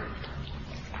sponsor.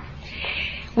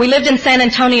 We lived in San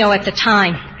Antonio at the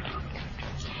time,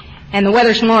 and the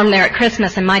weather's warm there at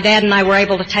Christmas, and my dad and I were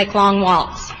able to take long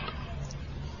walks.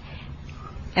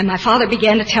 and my father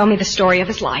began to tell me the story of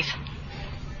his life.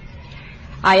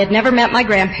 I had never met my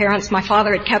grandparents. My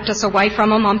father had kept us away from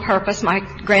them on purpose. My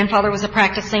grandfather was a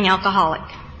practicing alcoholic.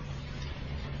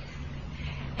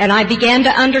 And I began to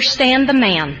understand the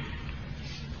man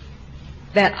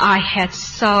that I had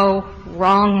so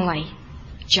wrongly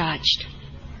judged.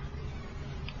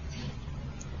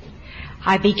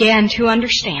 I began to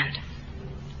understand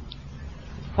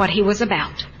what he was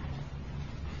about.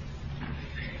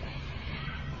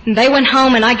 And they went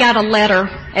home, and I got a letter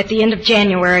at the end of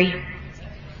January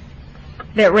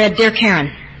that read, "Dear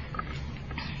Karen,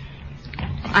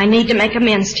 I need to make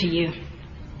amends to you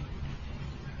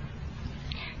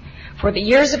for the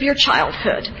years of your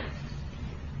childhood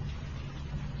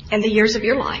and the years of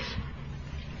your life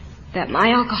that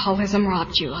my alcoholism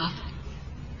robbed you of.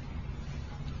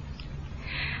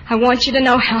 I want you to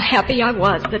know how happy I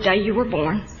was the day you were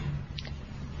born.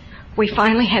 We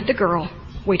finally had the girl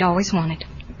we'd always wanted.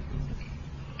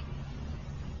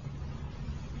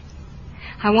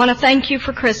 I want to thank you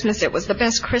for Christmas. It was the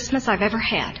best Christmas I've ever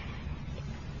had.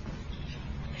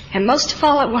 And most of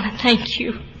all, I want to thank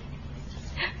you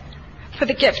for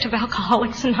the gift of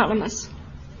Alcoholics Anonymous.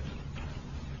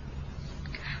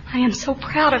 I am so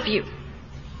proud of you."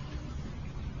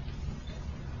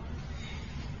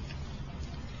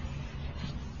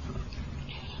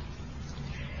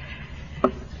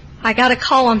 I got a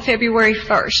call on February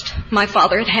 1st. My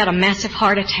father had had a massive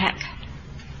heart attack.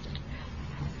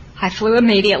 I flew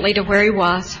immediately to where he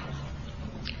was.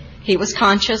 He was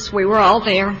conscious. We were all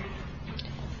there.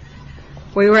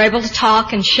 We were able to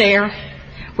talk and share.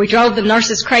 We drove the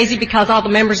nurses crazy because all the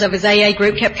members of his AA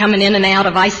group kept coming in and out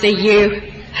of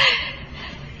ICU.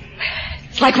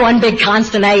 It's like one big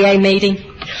constant AA meeting.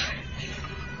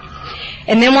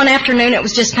 And then one afternoon it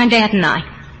was just my dad and I.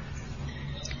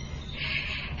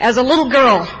 As a little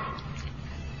girl,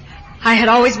 I had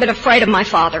always been afraid of my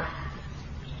father.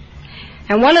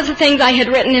 And one of the things I had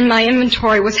written in my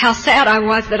inventory was how sad I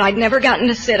was that I'd never gotten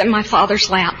to sit in my father's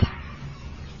lap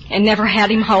and never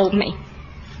had him hold me.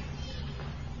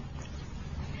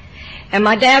 And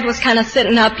my dad was kind of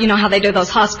sitting up, you know how they do those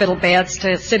hospital beds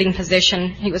to a sitting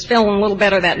position. He was feeling a little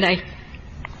better that day.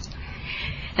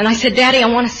 And I said, "Daddy, I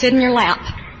want to sit in your lap."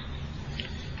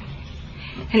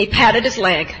 And he patted his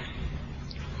leg.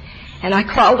 And I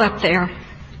crawled up there.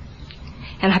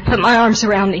 And I put my arms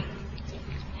around him.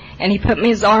 And he put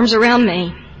his arms around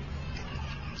me.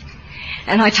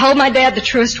 And I told my dad the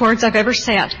truest words I've ever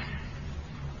said.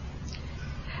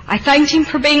 I thanked him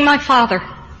for being my father.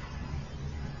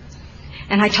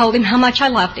 And I told him how much I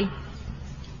loved him.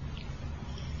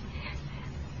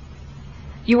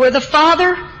 "You were the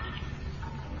father,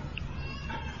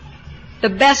 the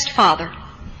best father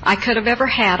I could have ever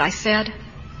had," I said,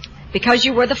 "because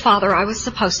you were the father I was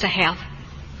supposed to have.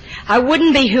 I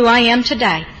wouldn't be who I am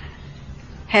today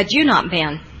had you not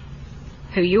been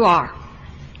who you are."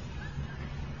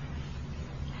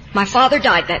 My father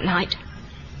died that night,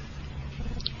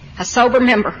 a sober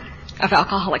member of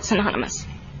Alcoholics Anonymous.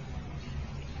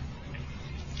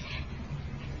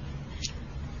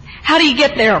 How do you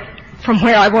get there from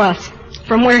where I was,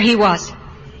 from where he was?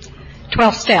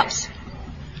 12 steps.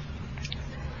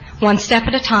 One step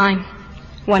at a time,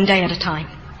 one day at a time.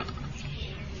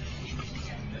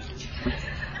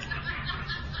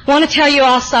 I want to tell you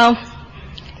also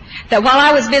that while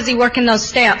I was busy working those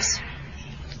steps,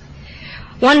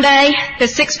 one day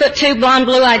this 6'2", blonde,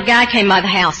 blue-eyed guy came by the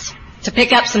house to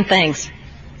pick up some things.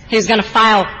 He was going to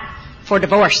file for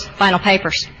divorce, final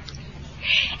papers.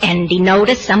 And he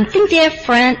noticed something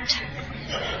different.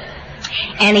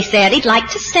 And he said he'd like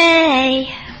to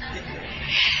stay.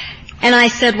 And I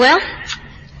said, "Well,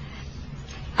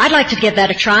 I'd like to give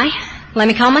that a try. Let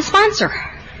me call my sponsor."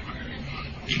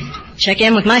 Check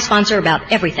in with my sponsor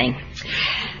about everything.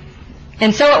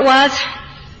 And so it was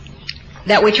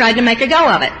that we tried to make a go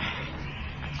of it.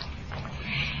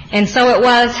 And so it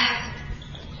was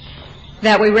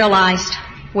that we realized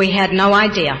we had no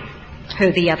idea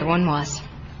who the other one was.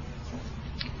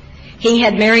 He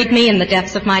had married me in the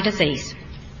depths of my disease.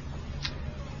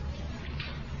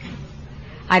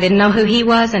 I didn't know who he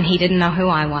was, and he didn't know who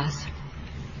I was.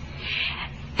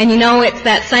 And you know, it's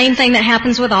that same thing that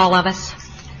happens with all of us.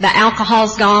 The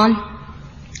alcohol's gone,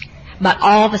 but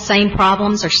all the same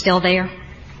problems are still there.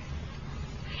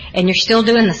 And you're still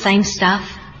doing the same stuff,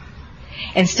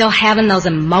 and still having those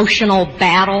emotional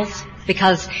battles,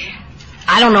 because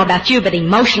I don't know about you, but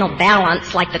emotional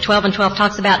balance, like the 12 and 12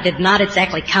 talks about, did not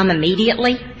exactly come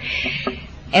immediately.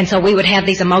 And so we would have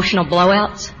these emotional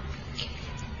blowouts.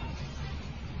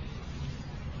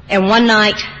 And one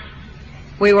night,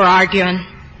 we were arguing.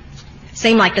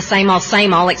 Seemed like the same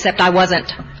old, except I wasn't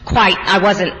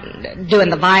doing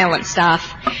the violent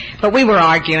stuff. But we were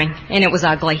arguing, and it was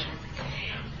ugly.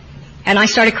 And I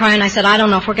started crying. I said, I don't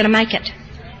know if we're going to make it.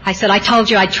 I said, I told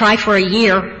you I'd try for a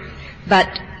year,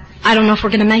 but I don't know if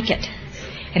we're going to make it.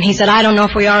 And he said, I don't know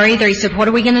if we are either. He said, what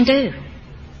are we going to do?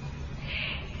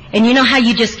 And you know how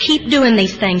you just keep doing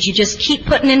these things. You just keep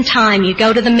putting in time. You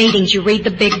go to the meetings. You read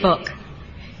the big book.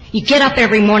 You get up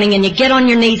every morning and you get on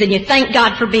your knees and you thank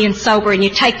God for being sober and you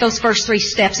take those first 3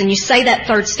 steps and you say that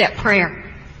 3rd step prayer.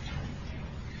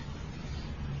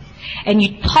 And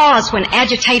you pause when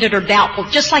agitated or doubtful,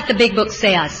 just like the big book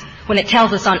says, when it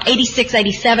tells us on 86,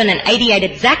 87, and 88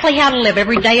 exactly how to live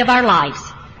every day of our lives.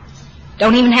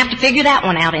 Don't even have to figure that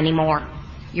one out anymore.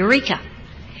 Eureka.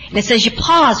 And it says you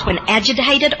pause when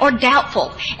agitated or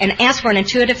doubtful and ask for an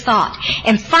intuitive thought.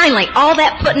 And finally, all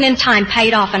that putting in time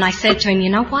paid off, and I said to him, you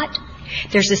know what?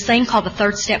 There's this thing called the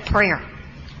 3rd step prayer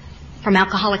from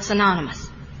Alcoholics Anonymous.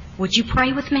 Would you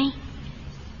pray with me?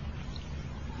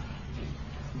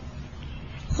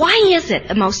 Why is it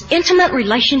the most intimate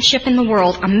relationship in the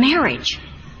world, a marriage?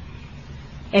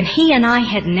 And he and I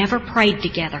had never prayed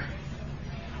together.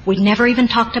 We'd never even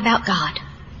talked about God.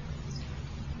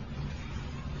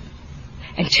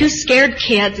 And 2 scared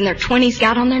kids in their 20s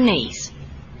got on their knees.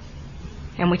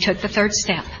 And we took the 3rd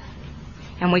step.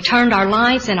 And we turned our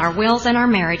lives and our wills and our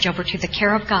marriage over to the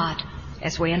care of God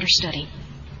as we understood Him.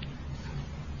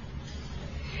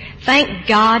 Thank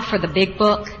God for the big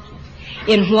book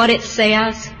in what it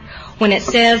says. When it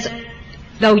says,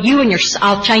 though you and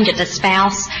I'll change it to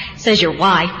spouse, says your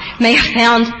wife, may have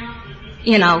found,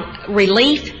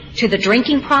 relief to the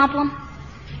drinking problem,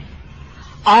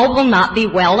 all will not be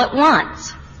well at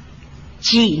once.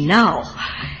 Gee, no.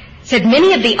 Said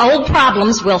many of the old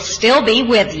problems will still be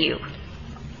with you.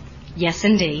 Yes,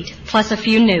 indeed. Plus a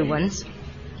few new ones.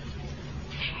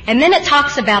 And then it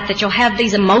talks about that you'll have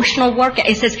these emotional workouts.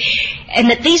 It says,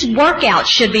 and that these workouts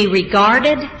should be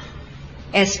regarded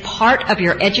as part of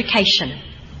your education.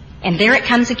 And there it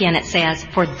comes again. It says,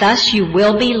 for thus you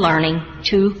will be learning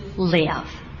to live.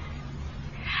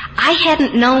 I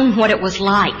hadn't known what it was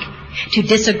like to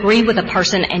disagree with a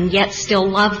person and yet still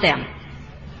love them.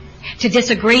 To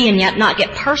disagree and yet not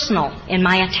get personal in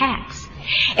my attacks.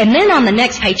 And then on the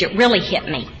next page it really hit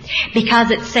me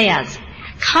because it says,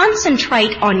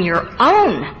 concentrate on your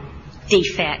own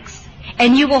defects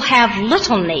and you will have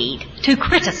little need to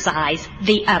criticize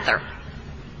the other.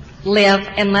 Live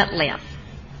and let live.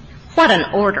 What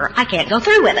an order. I can't go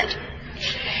through with it.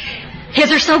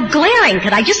 His are so glaring.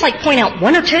 Could I just point out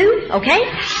 1 or 2?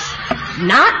 Okay?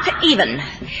 Not even.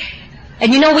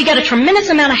 And we got a tremendous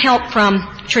amount of help from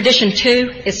Tradition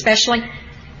 2, especially,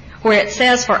 where it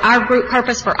says for our group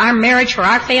purpose, for our marriage, for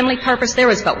our family purpose, there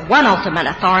is but one ultimate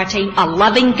authority, a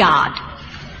loving God,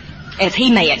 as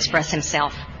He may express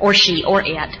Himself, or she, or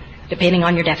it, depending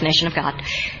on your definition of God,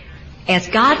 as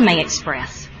God may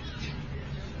express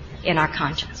in our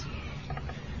conscience.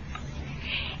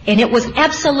 And it was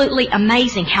absolutely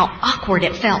amazing how awkward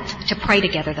it felt to pray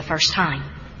together the first time.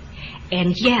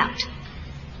 And yet,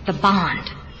 the bond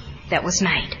that was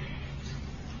made.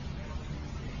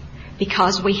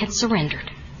 Because we had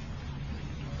surrendered.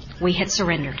 We had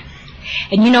surrendered.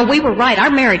 And we were right.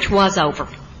 Our marriage was over.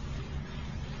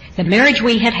 The marriage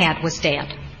we had had was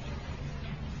dead.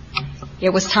 It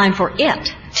was time for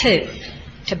it, too,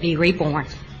 to be reborn.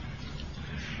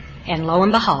 And lo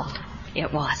and behold,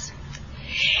 it was.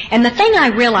 And the thing I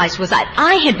realized was that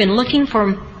I had been looking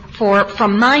from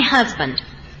my husband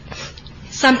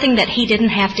something that he didn't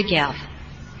have to give.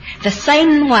 The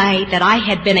same way that I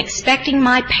had been expecting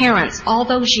my parents all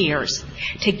those years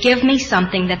to give me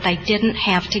something that they didn't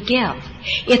have to give.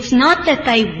 It's not that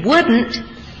they wouldn't,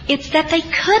 it's that they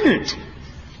couldn't.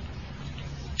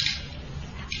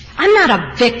 I'm not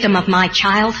a victim of my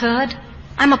childhood.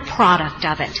 I'm a product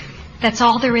of it. That's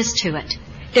all there is to it.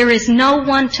 There is no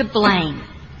one to blame.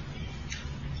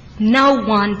 No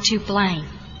one to blame.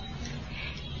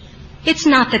 It's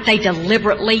not that they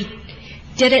deliberately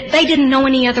did it. They didn't know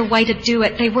any other way to do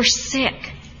it. They were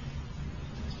sick.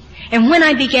 And when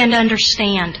I began to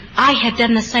understand, I had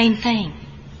done the same thing.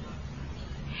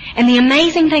 And the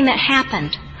amazing thing that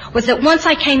happened was that once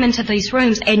I came into these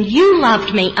rooms and you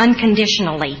loved me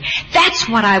unconditionally, that's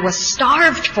what I was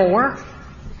starved for.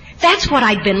 That's what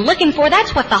I'd been looking for.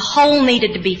 That's what the hole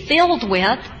needed to be filled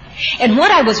with. And what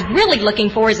I was really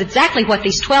looking for is exactly what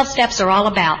these 12 steps are all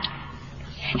about.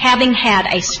 Having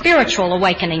had a spiritual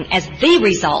awakening as the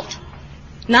result,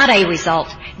 not a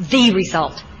result, the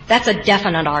result. That's a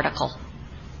definite article.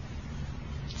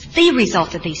 It's the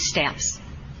result of these steps.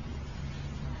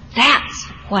 That's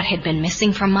what had been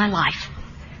missing from my life.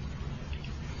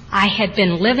 I had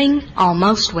been living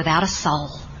almost without a soul.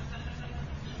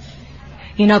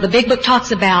 You know, the Big Book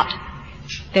talks about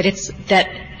that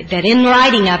in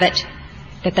writing of it,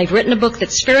 that they've written a book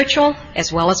that's spiritual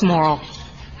as well as moral.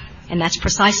 And that's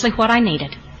precisely what I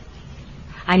needed.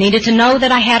 I needed to know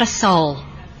that I had a soul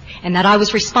and that I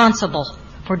was responsible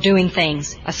for doing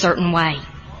things a certain way,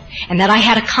 and that I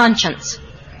had a conscience,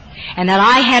 and that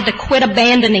I had to quit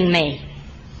abandoning me.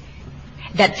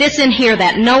 That this in here,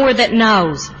 that knower that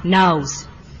knows,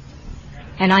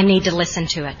 and I need to listen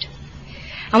to it.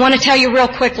 I want to tell you real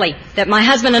quickly that my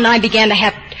husband and I began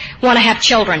to want to have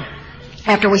children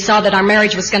after we saw that our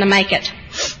marriage was going to make it.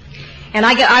 And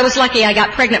I was lucky. I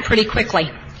got pregnant pretty quickly.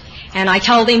 And I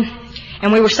told him,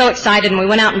 and we were so excited, and we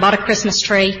went out and bought a Christmas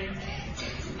tree.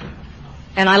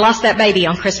 And I lost that baby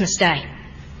on Christmas Day.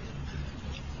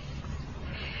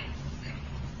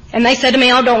 And they said to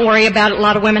me, oh, don't worry about it. A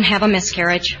lot of women have a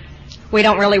miscarriage. We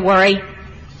don't really worry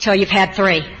till you've had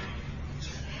 3.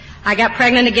 I got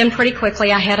pregnant again pretty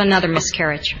quickly. I had another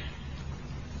miscarriage.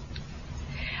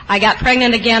 I got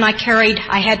pregnant again. I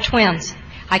had twins.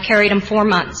 I carried them 4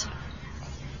 months.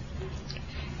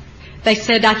 They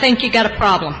said, I think you got a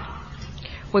problem.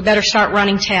 We better start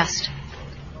running tests.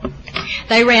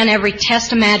 They ran every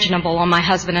test imaginable on my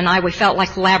husband and I. We felt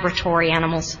like laboratory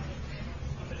animals.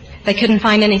 They couldn't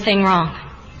find anything wrong.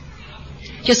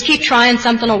 Just keep trying,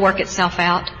 something will work itself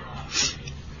out.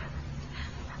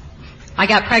 I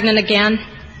got pregnant again.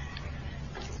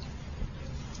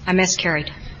 I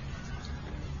miscarried.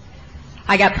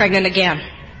 I got pregnant again.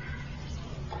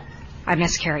 I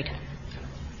miscarried.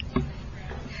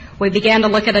 We began to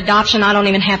look at adoption. I don't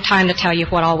even have time to tell you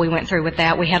what all we went through with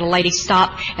that. We had a lady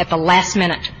stop at the last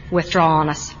minute, withdraw on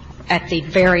us. At the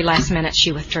very last minute,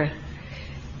 she withdrew.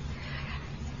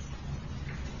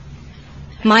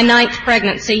 My 9th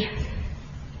pregnancy,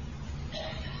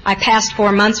 I passed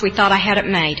 4 months. We thought I had it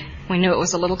made. We knew it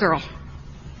was a little girl.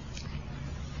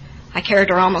 I carried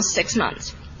her almost 6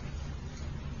 months.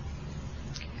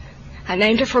 I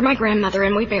named her for my grandmother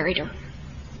and we buried her.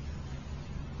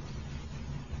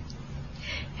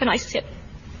 And I said,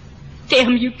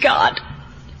 damn you, God.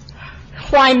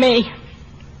 Why me?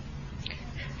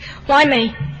 Why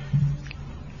me?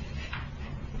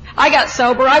 I got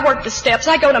sober. I work the steps.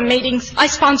 I go to meetings. I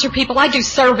sponsor people. I do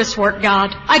service work,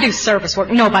 God. I do service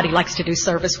work. Nobody likes to do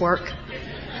service work.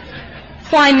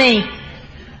 Why me?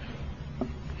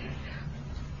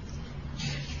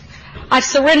 I've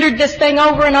surrendered this thing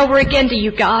over and over again to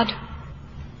you, God.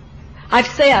 I've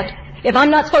said, if I'm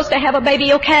not supposed to have a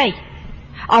baby, okay.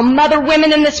 I'll mother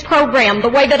women in this program the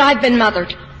way that I've been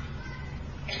mothered.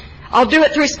 I'll do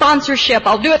it through sponsorship.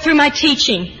 I'll do it through my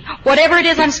teaching. Whatever it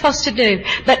is I'm supposed to do.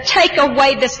 But take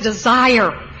away this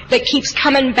desire that keeps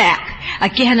coming back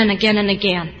again and again and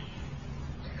again.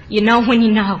 You know when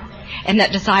you know. And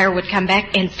that desire would come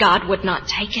back and God would not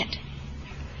take it.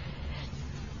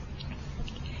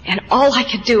 And all I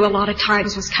could do a lot of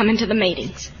times was come into the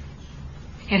meetings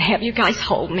and have you guys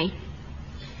hold me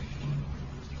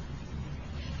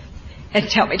and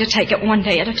tell me to take it one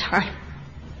day at a time.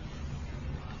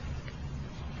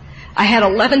 I had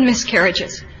 11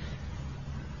 miscarriages.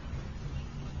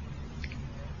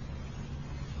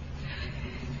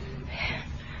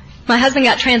 My husband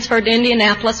got transferred to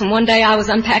Indianapolis, and one day I was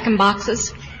unpacking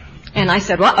boxes, and I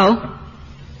said, uh-oh,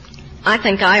 I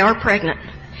think I are pregnant.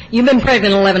 You've been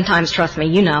pregnant 11 times, trust me,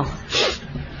 you know.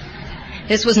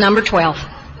 This was number 12.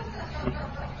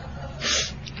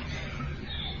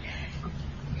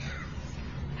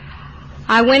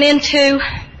 I went into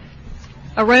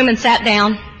a room and sat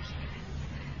down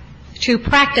to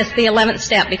practice the 11th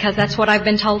step, because that's what I've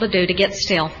been told to do, to get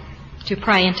still, to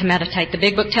pray and to meditate. The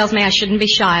Big Book tells me I shouldn't be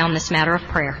shy on this matter of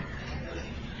prayer.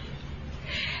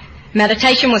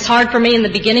 Meditation was hard for me in the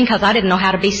beginning because I didn't know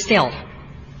how to be still.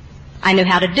 I knew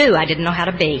how to do, I didn't know how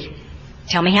to be.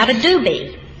 Tell me how to do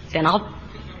be, then I'll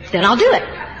do it.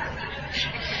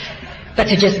 But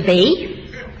to just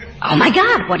be, oh my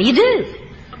God, what do you do?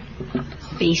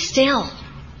 Be still.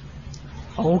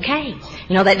 Okay.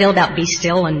 You know that deal about be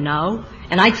still and know?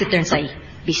 And I'd sit there and say,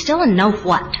 be still and know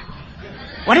what?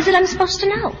 What is it I'm supposed to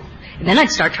know? And then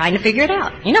I'd start trying to figure it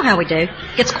out. You know how we do. It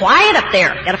gets quiet up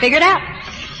there. Gotta figure it out.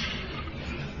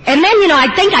 And then,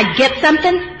 I'd think I'd get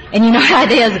something, and you know how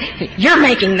it is. You're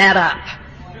making that up.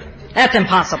 That's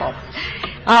impossible.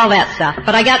 All that stuff.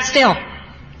 But I got still.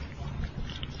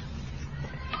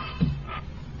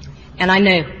 And I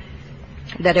knew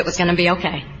that it was going to be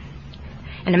okay.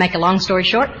 And to make a long story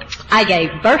short, I gave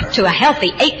birth to a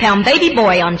healthy 8-pound baby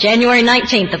boy on January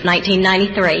 19th of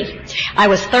 1993. I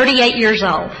was 38 years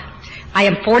old. I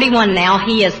am 41 now,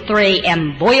 he is 3,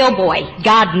 and boy oh boy,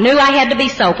 God knew I had to be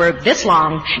sober this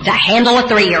long to handle a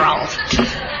 3-year-old.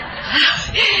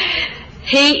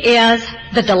 He is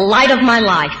the delight of my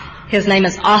life. His name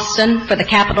is Austin, for the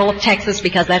capital of Texas,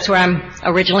 because that's where I'm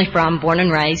originally from, born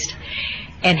and raised.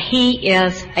 And he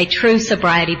is a true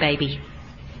sobriety baby.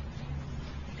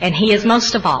 And he is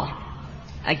most of all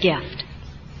a gift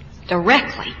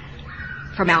directly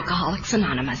from Alcoholics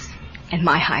Anonymous and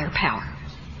my higher power.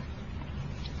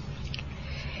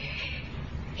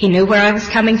 He knew where I was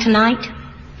coming tonight.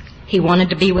 He wanted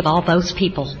to be with all those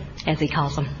people, as he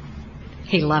calls them.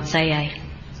 He loves AA.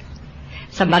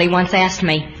 Somebody once asked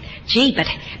me, gee,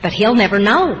 but he'll never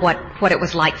know what it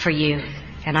was like for you.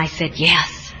 And I said,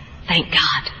 yes, thank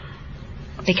God.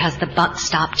 Because the buck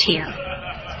stopped here.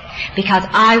 Because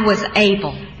I was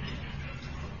able,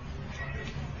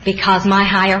 because my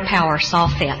higher power saw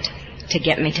fit to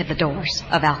get me to the doors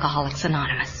of Alcoholics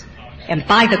Anonymous. And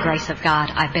by the grace of God,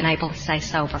 I've been able to stay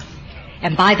sober.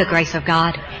 And by the grace of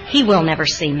God, he will never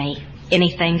see me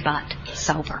anything but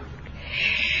sober.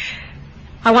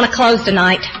 I want to close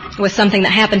tonight with something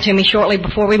that happened to me shortly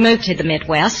before we moved to the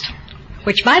Midwest,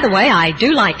 which, by the way, I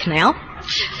do like now.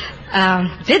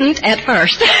 Didn't at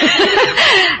first.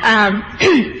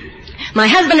 My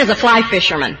husband is a fly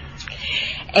fisherman,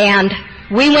 and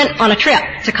we went on a trip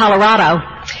to Colorado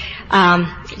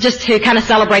just to kind of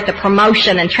celebrate the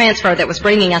promotion and transfer that was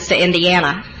bringing us to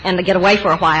Indiana and to get away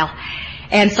for a while.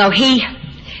 And so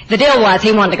the deal was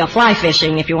he wanted to go fly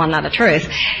fishing, if you want to know the truth.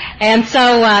 And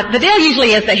so the deal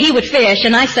usually is that he would fish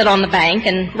and I sit on the bank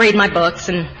and read my books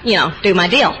and, do my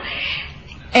deal.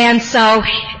 And so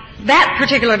that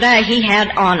particular day he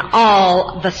had on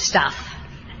all the stuff.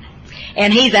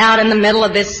 And he's out in the middle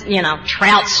of this,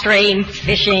 trout stream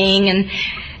fishing and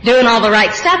doing all the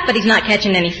right stuff, but he's not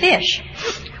catching any fish.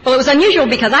 Well, it was unusual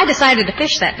because I decided to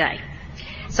fish that day.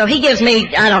 So he gives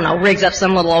me, rigs up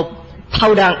some little old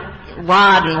podunk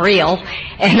rod and reel,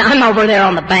 and I'm over there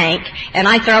on the bank, and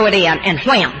I throw it in, and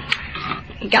wham,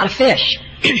 got a fish.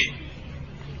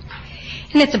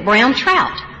 And it's a brown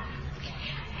trout.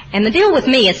 And the deal with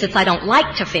me is, since I don't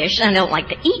like to fish, and I don't like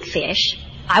to eat fish,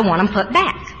 I want them put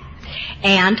back.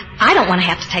 And I don't want to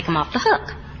have to take them off the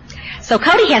hook. So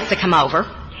Cody has to come over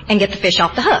and get the fish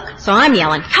off the hook. So I'm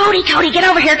yelling, Cody, get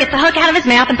over here, get the hook out of his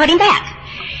mouth and put him back.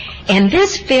 And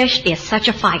this fish is such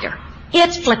a fighter.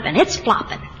 It's flipping, it's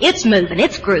flopping, it's moving,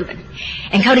 it's grooving.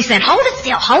 And Cody said, hold it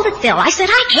still, hold it still. I said,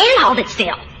 I can hold it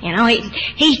still.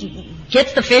 He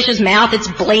gets the fish's mouth,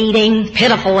 it's bleeding,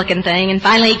 pitiful looking thing, and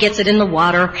finally he gets it in the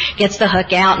water, gets the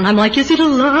hook out, and I'm like, is it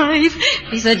alive?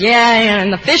 He said, yeah,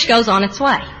 and the fish goes on its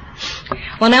way.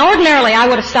 Well, now ordinarily I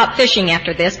would have stopped fishing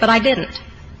after this, but I didn't.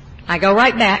 I go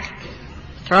right back,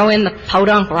 throw in the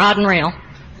podunk rod and reel,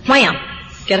 wham,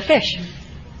 get a fish.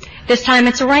 This time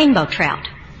it's a rainbow trout.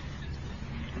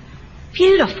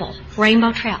 Beautiful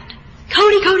rainbow trout.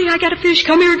 Cody, I got a fish.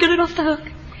 Come here and get it off the hook.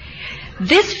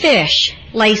 This fish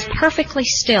lays perfectly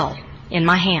still in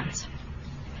my hands.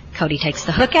 Cody takes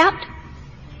the hook out,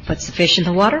 puts the fish in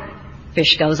the water.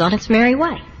 Fish goes on its merry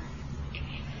way.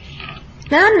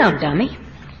 Now, I'm no dummy.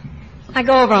 I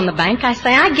go over on the bank. I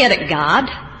say, I get it, God.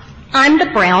 I'm the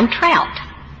brown trout.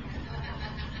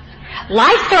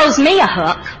 Life throws me a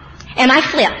hook, and I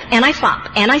flip, and I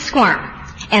flop, and I squirm,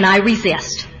 and I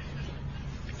resist.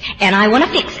 And I want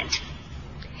to fix it.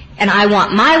 And I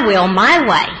want my will, my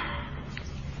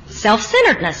way.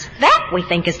 Self-centeredness, that we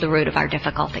think is the root of our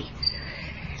difficulty.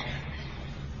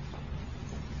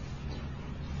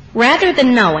 Rather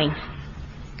than knowing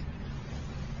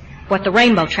what the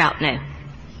rainbow trout knew.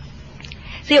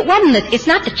 See, it's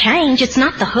not the change, it's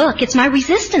not the hook, it's my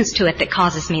resistance to it that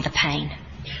causes me the pain.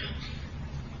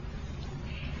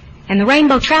 And the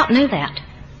rainbow trout knew that.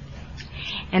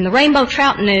 And the rainbow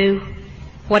trout knew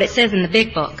what it says in the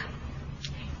big book.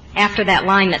 After that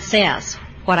line that says,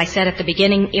 what I said at the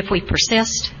beginning, if we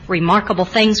persist, remarkable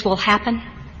things will happen.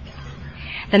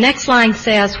 The next line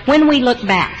says, when we look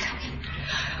back,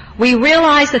 we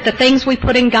realize that the things we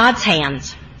put in God's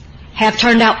hands have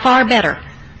turned out far better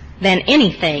than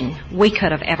anything we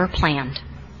could have ever planned.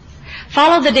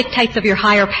 Follow the dictates of your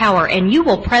higher power, and you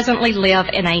will presently live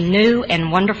in a new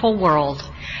and wonderful world,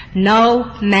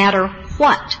 no matter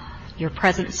what your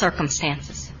present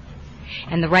circumstances.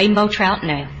 And the rainbow trout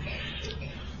knew.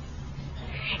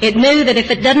 It knew that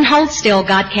if it doesn't hold still,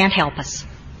 God can't help us.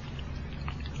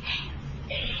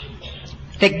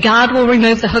 That God will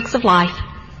remove the hooks of life,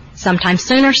 sometimes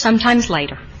sooner, sometimes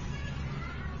later.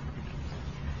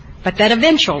 But that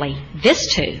eventually,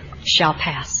 this too shall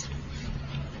pass.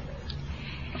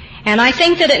 And I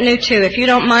think that it knew too, if you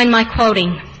don't mind my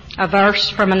quoting a verse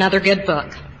from another good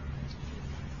book.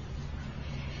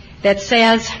 that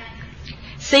says,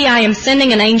 "See, I am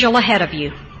sending an angel ahead of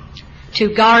you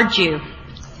to guard you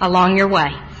along your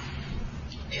way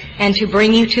and to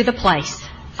bring you to the place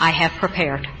I have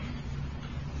prepared."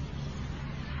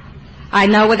 I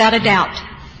know without a doubt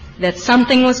that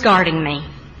something was guarding me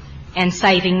and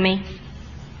saving me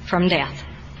from death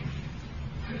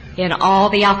in all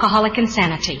the alcoholic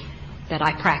insanity that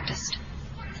I practiced.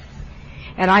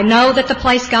 And I know that the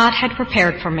place God had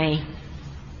prepared for me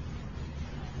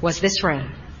was this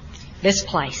room, this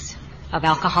place of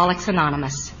Alcoholics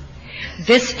Anonymous,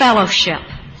 this fellowship.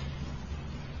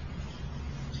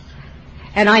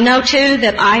 And I know, too,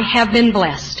 that I have been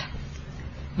blessed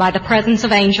by the presence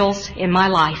of angels in my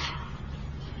life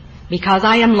because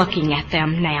I am looking at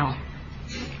them now.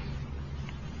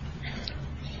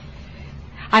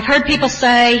 I've heard people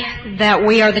say that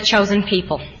we are the chosen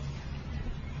people.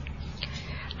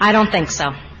 I don't think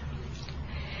so,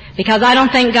 because I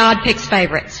don't think God picks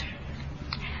favorites.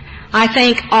 I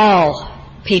think all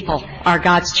people are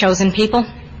God's chosen people.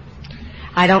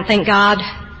 I don't think God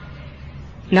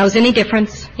knows any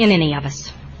difference in any of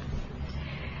us.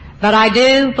 But I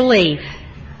do believe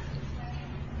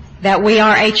that we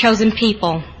are a chosen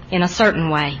people in a certain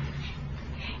way,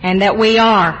 and that we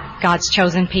are God's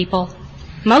chosen people,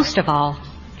 most of all,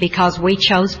 because we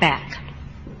chose back.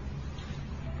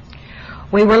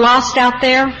 We were lost out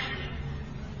there,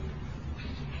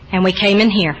 and we came in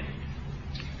here.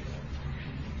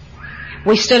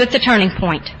 We stood at the turning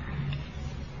point,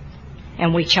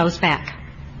 and we chose back.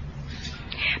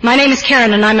 My name is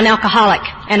Karen, and I'm an alcoholic,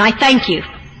 and I thank you